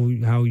matter how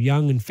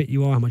young and fit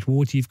you are, how much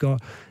water you've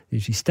got.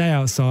 If you stay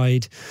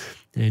outside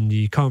and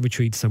you can't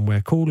retreat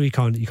somewhere cooler, you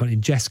can't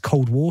ingest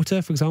cold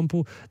water, for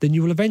example, then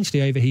you will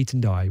eventually overheat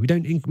and die. We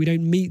don't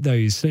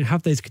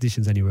have those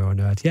conditions anywhere on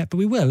Earth yet, but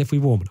we will if we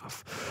warm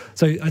enough.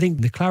 So I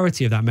think the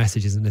clarity of that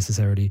message isn't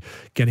necessarily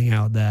getting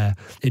out there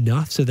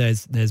enough. So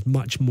there's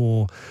much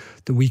more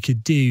that we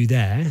could do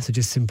there. So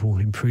just simple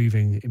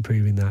improving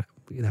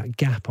that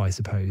gap, I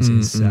suppose,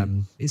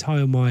 is high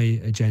on my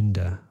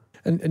agenda.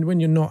 And when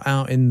you're not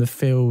out in the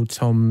field,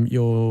 Tom,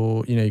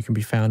 you can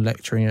be found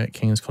lecturing at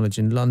King's College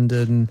in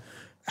London.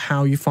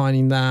 How are you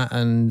finding that,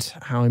 and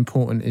how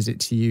important is it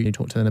to you? You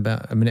talked to them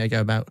a minute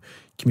ago about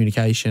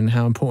communication.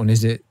 How important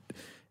is it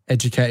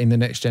educating the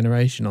next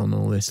generation on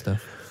all this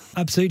stuff?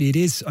 Absolutely. It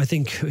is, I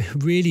think,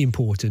 really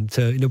important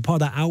to,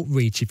 part of that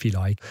outreach, if you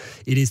like,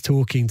 it is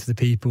talking to the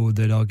people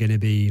that are going to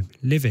be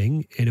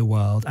living in a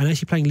world and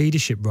actually playing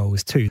leadership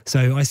roles too.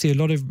 So I see a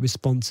lot of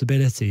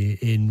responsibility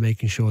in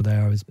making sure they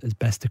are as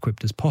best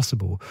equipped as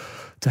possible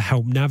to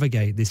help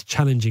navigate this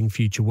challenging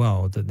future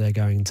world that they're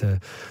going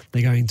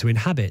to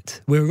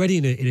inhabit. We're already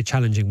in a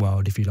challenging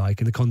world, if you like,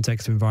 in the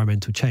context of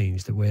environmental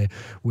change, that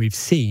we've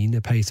seen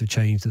a pace of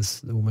change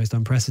that's almost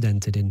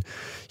unprecedented in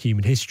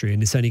human history,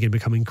 and it's only going to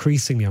become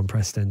increasingly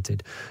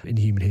unprecedented in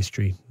human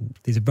history.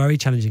 These are very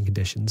challenging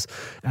conditions,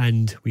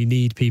 and we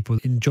need people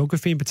in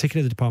geography, in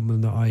particular, the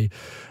department that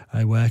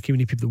I work in. We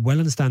need people that well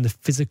understand the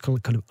physical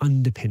kind of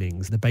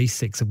underpinnings, the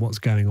basics of what's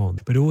going on,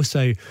 but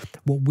also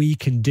what we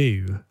can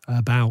do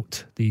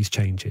about these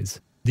changes,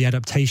 the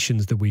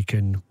adaptations that we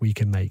can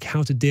make,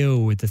 how to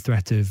deal with the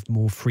threat of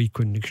more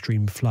frequent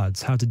extreme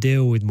floods, how to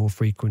deal with more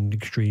frequent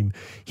extreme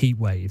heat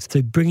waves.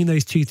 So bringing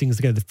those two things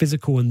together, the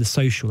physical and the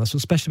social, that's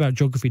what's special about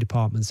geography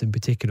departments in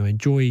particular. I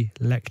enjoy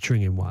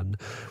lecturing in one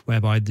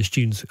whereby the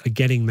students are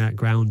getting that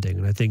grounding,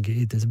 and I think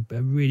there's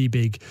a really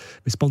big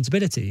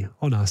responsibility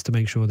on us to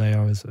make sure they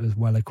are as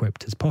well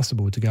equipped as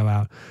possible to go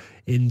out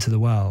into the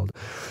world.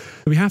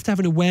 We have to have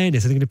an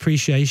awareness, I think an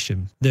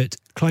appreciation that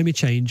climate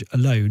change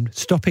alone,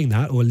 stopping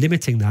that or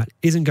limiting that,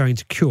 isn't going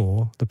to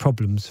cure the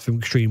problems from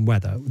extreme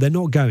weather. They're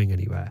not going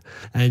anywhere.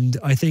 And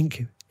I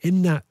think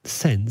in that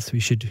sense,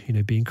 we should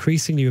be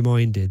increasingly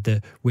reminded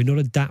that we're not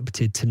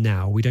adapted to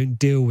now. We don't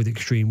deal with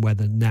extreme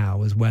weather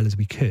now as well as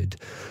we could.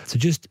 So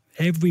just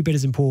every bit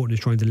as important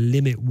as trying to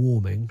limit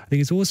warming, I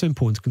think it's also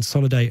important to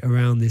consolidate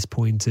around this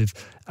point of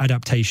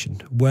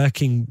adaptation,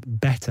 working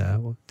better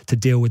to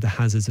deal with the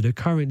hazards that are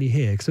currently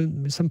here. Because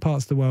in some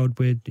parts of the world,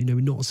 we're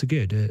not so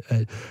good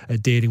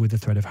at dealing with the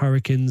threat of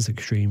hurricanes,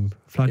 extreme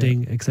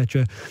flooding,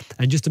 etc.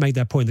 And just to make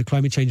that point, the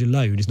climate change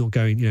alone is not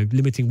going,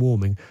 limiting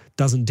warming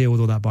doesn't deal with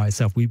all that by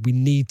itself. We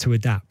need to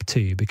adapt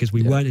too, because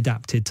we weren't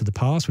adapted to the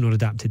past, we're not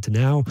adapted to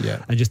now.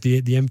 Yeah. And just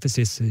the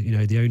emphasis,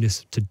 the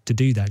onus to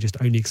do that just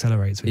only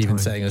accelerates with Even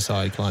time. Setting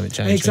aside climate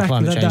change, exactly.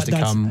 Climate change to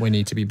come, we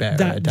need to be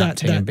better at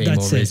adapting and being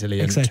more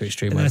resilient to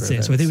extreme weather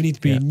events. So I think we need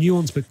to be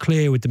nuanced but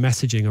clear with the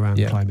messaging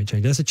around climate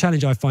change. That's a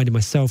challenge I find in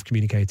myself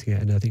communicating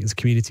it, and I think it's a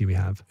community we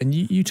have. And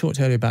you talked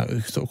earlier about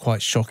sort of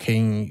quite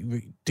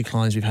shocking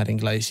declines we've had in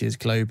glaciers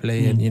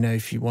globally, and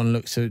if you want to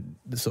look at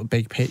the sort of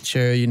big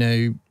picture,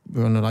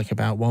 we're on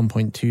about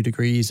 1.2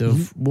 degrees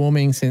of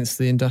warming since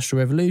the Industrial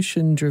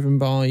Revolution, driven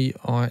by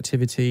our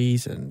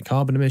activities, and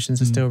carbon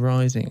emissions are still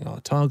rising. Our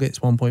target's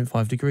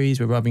 1.5 degrees.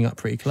 We're rubbing up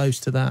pretty close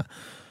to that.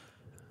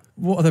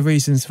 What are the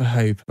reasons for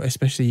hope,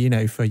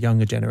 especially, for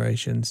younger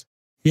generations?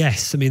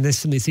 Yes, I mean,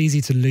 it's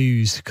easy to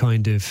lose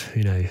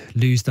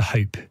the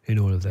hope in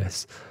all of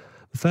this.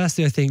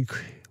 Firstly, I think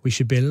we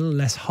should be a little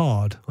less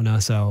hard on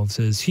ourselves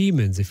as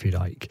humans, if you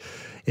like,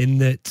 in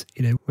that,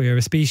 we are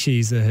a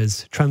species that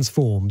has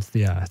transformed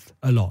the earth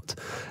a lot.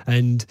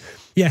 And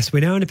yes,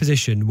 we're now in a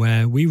position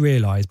where we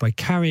realise by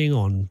carrying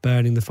on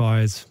burning the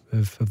fires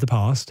of the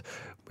past,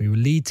 we will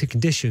lead to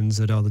conditions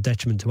that are the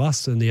detriment to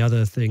us and the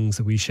other things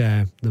that we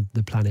share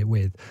the planet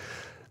with.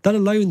 That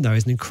alone, though,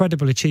 is an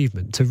incredible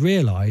achievement, to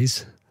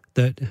realise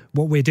that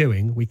what we're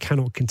doing, we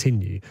cannot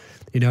continue.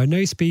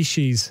 No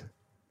species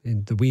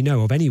that we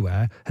know of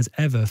anywhere has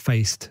ever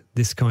faced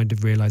this kind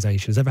of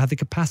realization, has ever had the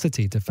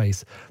capacity to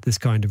face this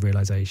kind of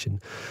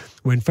realization.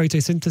 When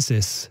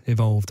photosynthesis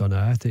evolved on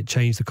Earth, it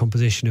changed the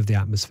composition of the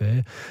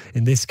atmosphere.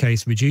 In this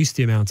case, reduced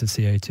the amount of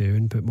CO2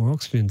 and put more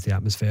oxygen into the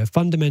atmosphere. A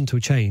fundamental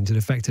change that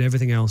affected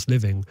everything else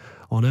living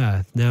on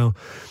Earth. Now,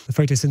 the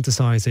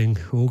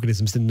photosynthesizing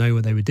organisms didn't know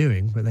what they were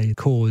doing, but they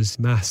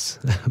caused mass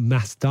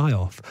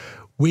die-off.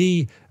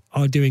 We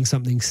are doing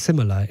something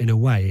similar in a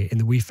way, in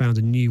that we found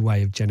a new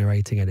way of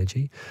generating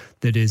energy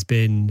that has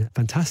been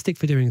fantastic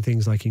for doing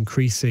things like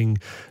increasing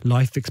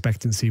life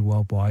expectancy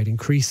worldwide,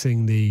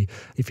 increasing the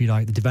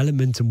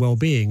development and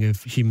well-being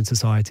of human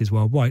societies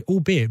worldwide,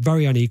 albeit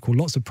very unequal,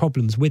 lots of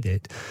problems with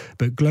it.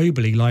 But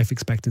globally, life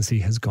expectancy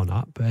has gone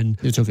up. And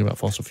you're talking about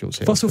fossil fuels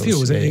here. Fossil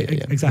fuels,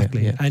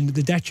 exactly. Yeah. And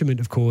the detriment,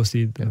 of course,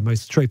 the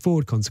most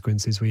straightforward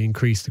consequence is we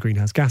increase the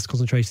greenhouse gas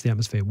concentration of the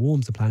atmosphere, it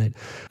warms the planet.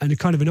 And a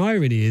kind of an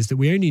irony is that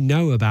we only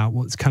know about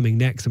what's coming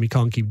next and we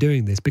can't keep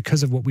doing this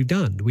because of what we've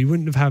done. We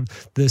wouldn't have had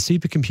the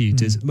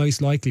supercomputers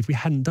most likely if we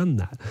hadn't done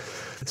that.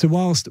 So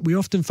whilst we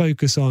often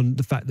focus on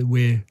the fact that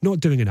we're not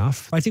doing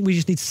enough, I think we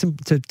just need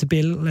to be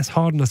a little less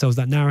hard on ourselves,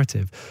 that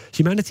narrative.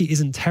 Humanity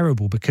isn't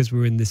terrible because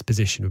we're in this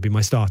position, would be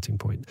my starting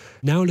point.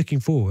 Now looking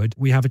forward,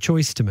 we have a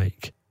choice to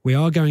make. We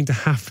are going to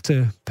have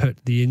to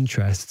put the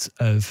interests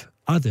of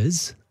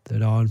others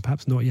that are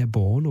perhaps not yet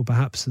born, or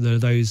perhaps there are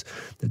those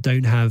that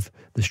don't have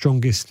the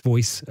strongest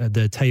voice at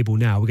the table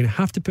now. We're going to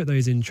have to put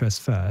those interests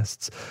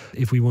first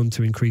if we want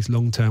to increase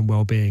long-term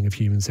well-being of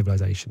human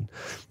civilization.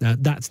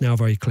 That's now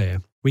very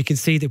clear. We can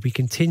see that if we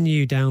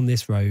continue down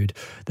this road,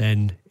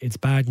 then it's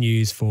bad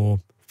news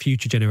for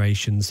future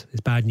generations.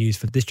 It's bad news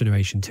for this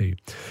generation too.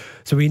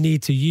 So we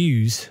need to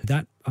use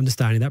that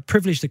understanding, that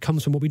privilege that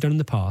comes from what we've done in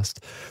the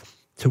past,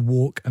 to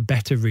walk a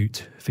better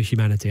route for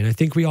humanity. And I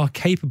think we are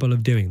capable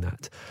of doing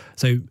that.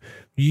 So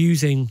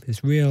using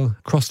this real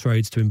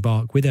crossroads to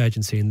embark with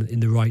urgency in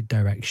the right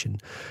direction.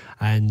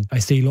 And I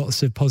see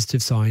lots of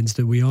positive signs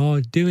that we are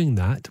doing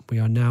that. We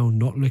are now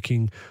not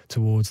looking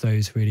towards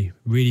those really,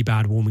 really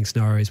bad warming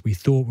scenarios we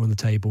thought were on the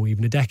table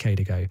even a decade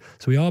ago.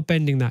 So we are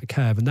bending that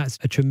curve, and that's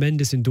a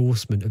tremendous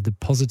endorsement of the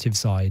positive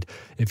side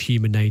of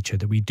human nature,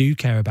 that we do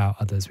care about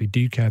others, we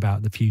do care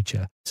about the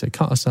future. So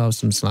cut ourselves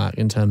some slack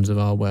in terms of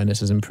our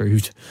awareness has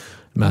improved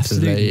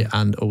massively. Absolutely.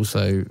 And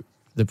also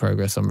the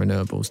progress on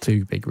renewables,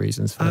 two big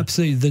reasons for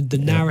absolutely. The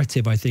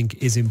narrative, I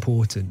think, is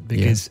important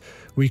because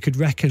we could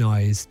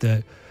recognise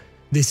that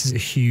this is a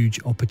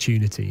huge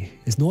opportunity.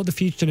 It's not the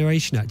future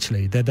generation,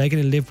 actually. They're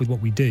going to live with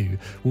what we do.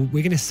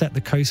 We're going to set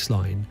the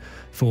coastline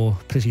for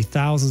potentially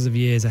thousands of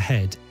years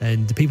ahead.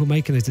 And the people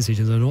making those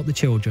decisions are not the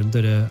children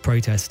that are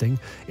protesting.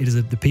 It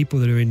is the people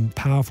that are in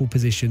powerful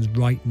positions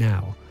right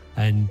now.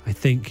 And I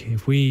think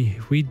if we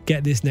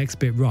get this next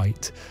bit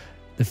right,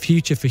 the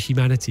future for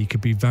humanity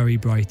could be very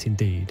bright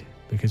indeed,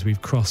 because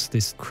we've crossed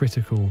this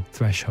critical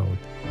threshold.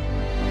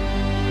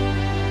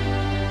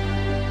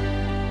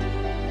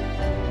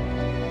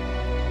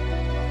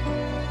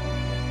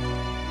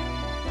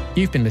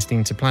 You've been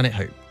listening to Planet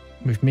Hope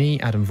with me,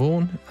 Adam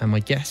Vaughan, and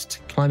my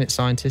guest, climate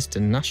scientist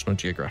and National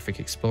Geographic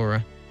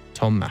explorer,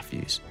 Tom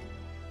Matthews.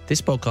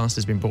 This podcast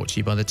has been brought to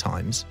you by The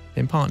Times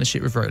in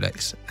partnership with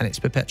Rolex and its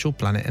Perpetual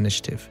Planet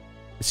initiative.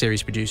 The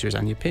series producer is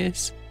Anya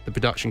Pearce, the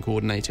production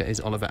coordinator is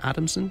Oliver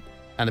Adamson,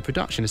 and the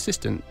production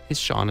assistant is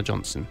Shana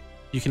Johnson.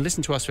 You can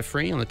listen to us for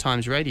free on the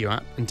Times Radio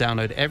app and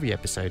download every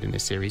episode in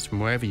this series from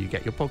wherever you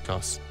get your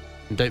podcasts.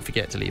 And don't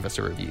forget to leave us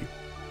a review.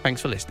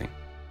 Thanks for listening.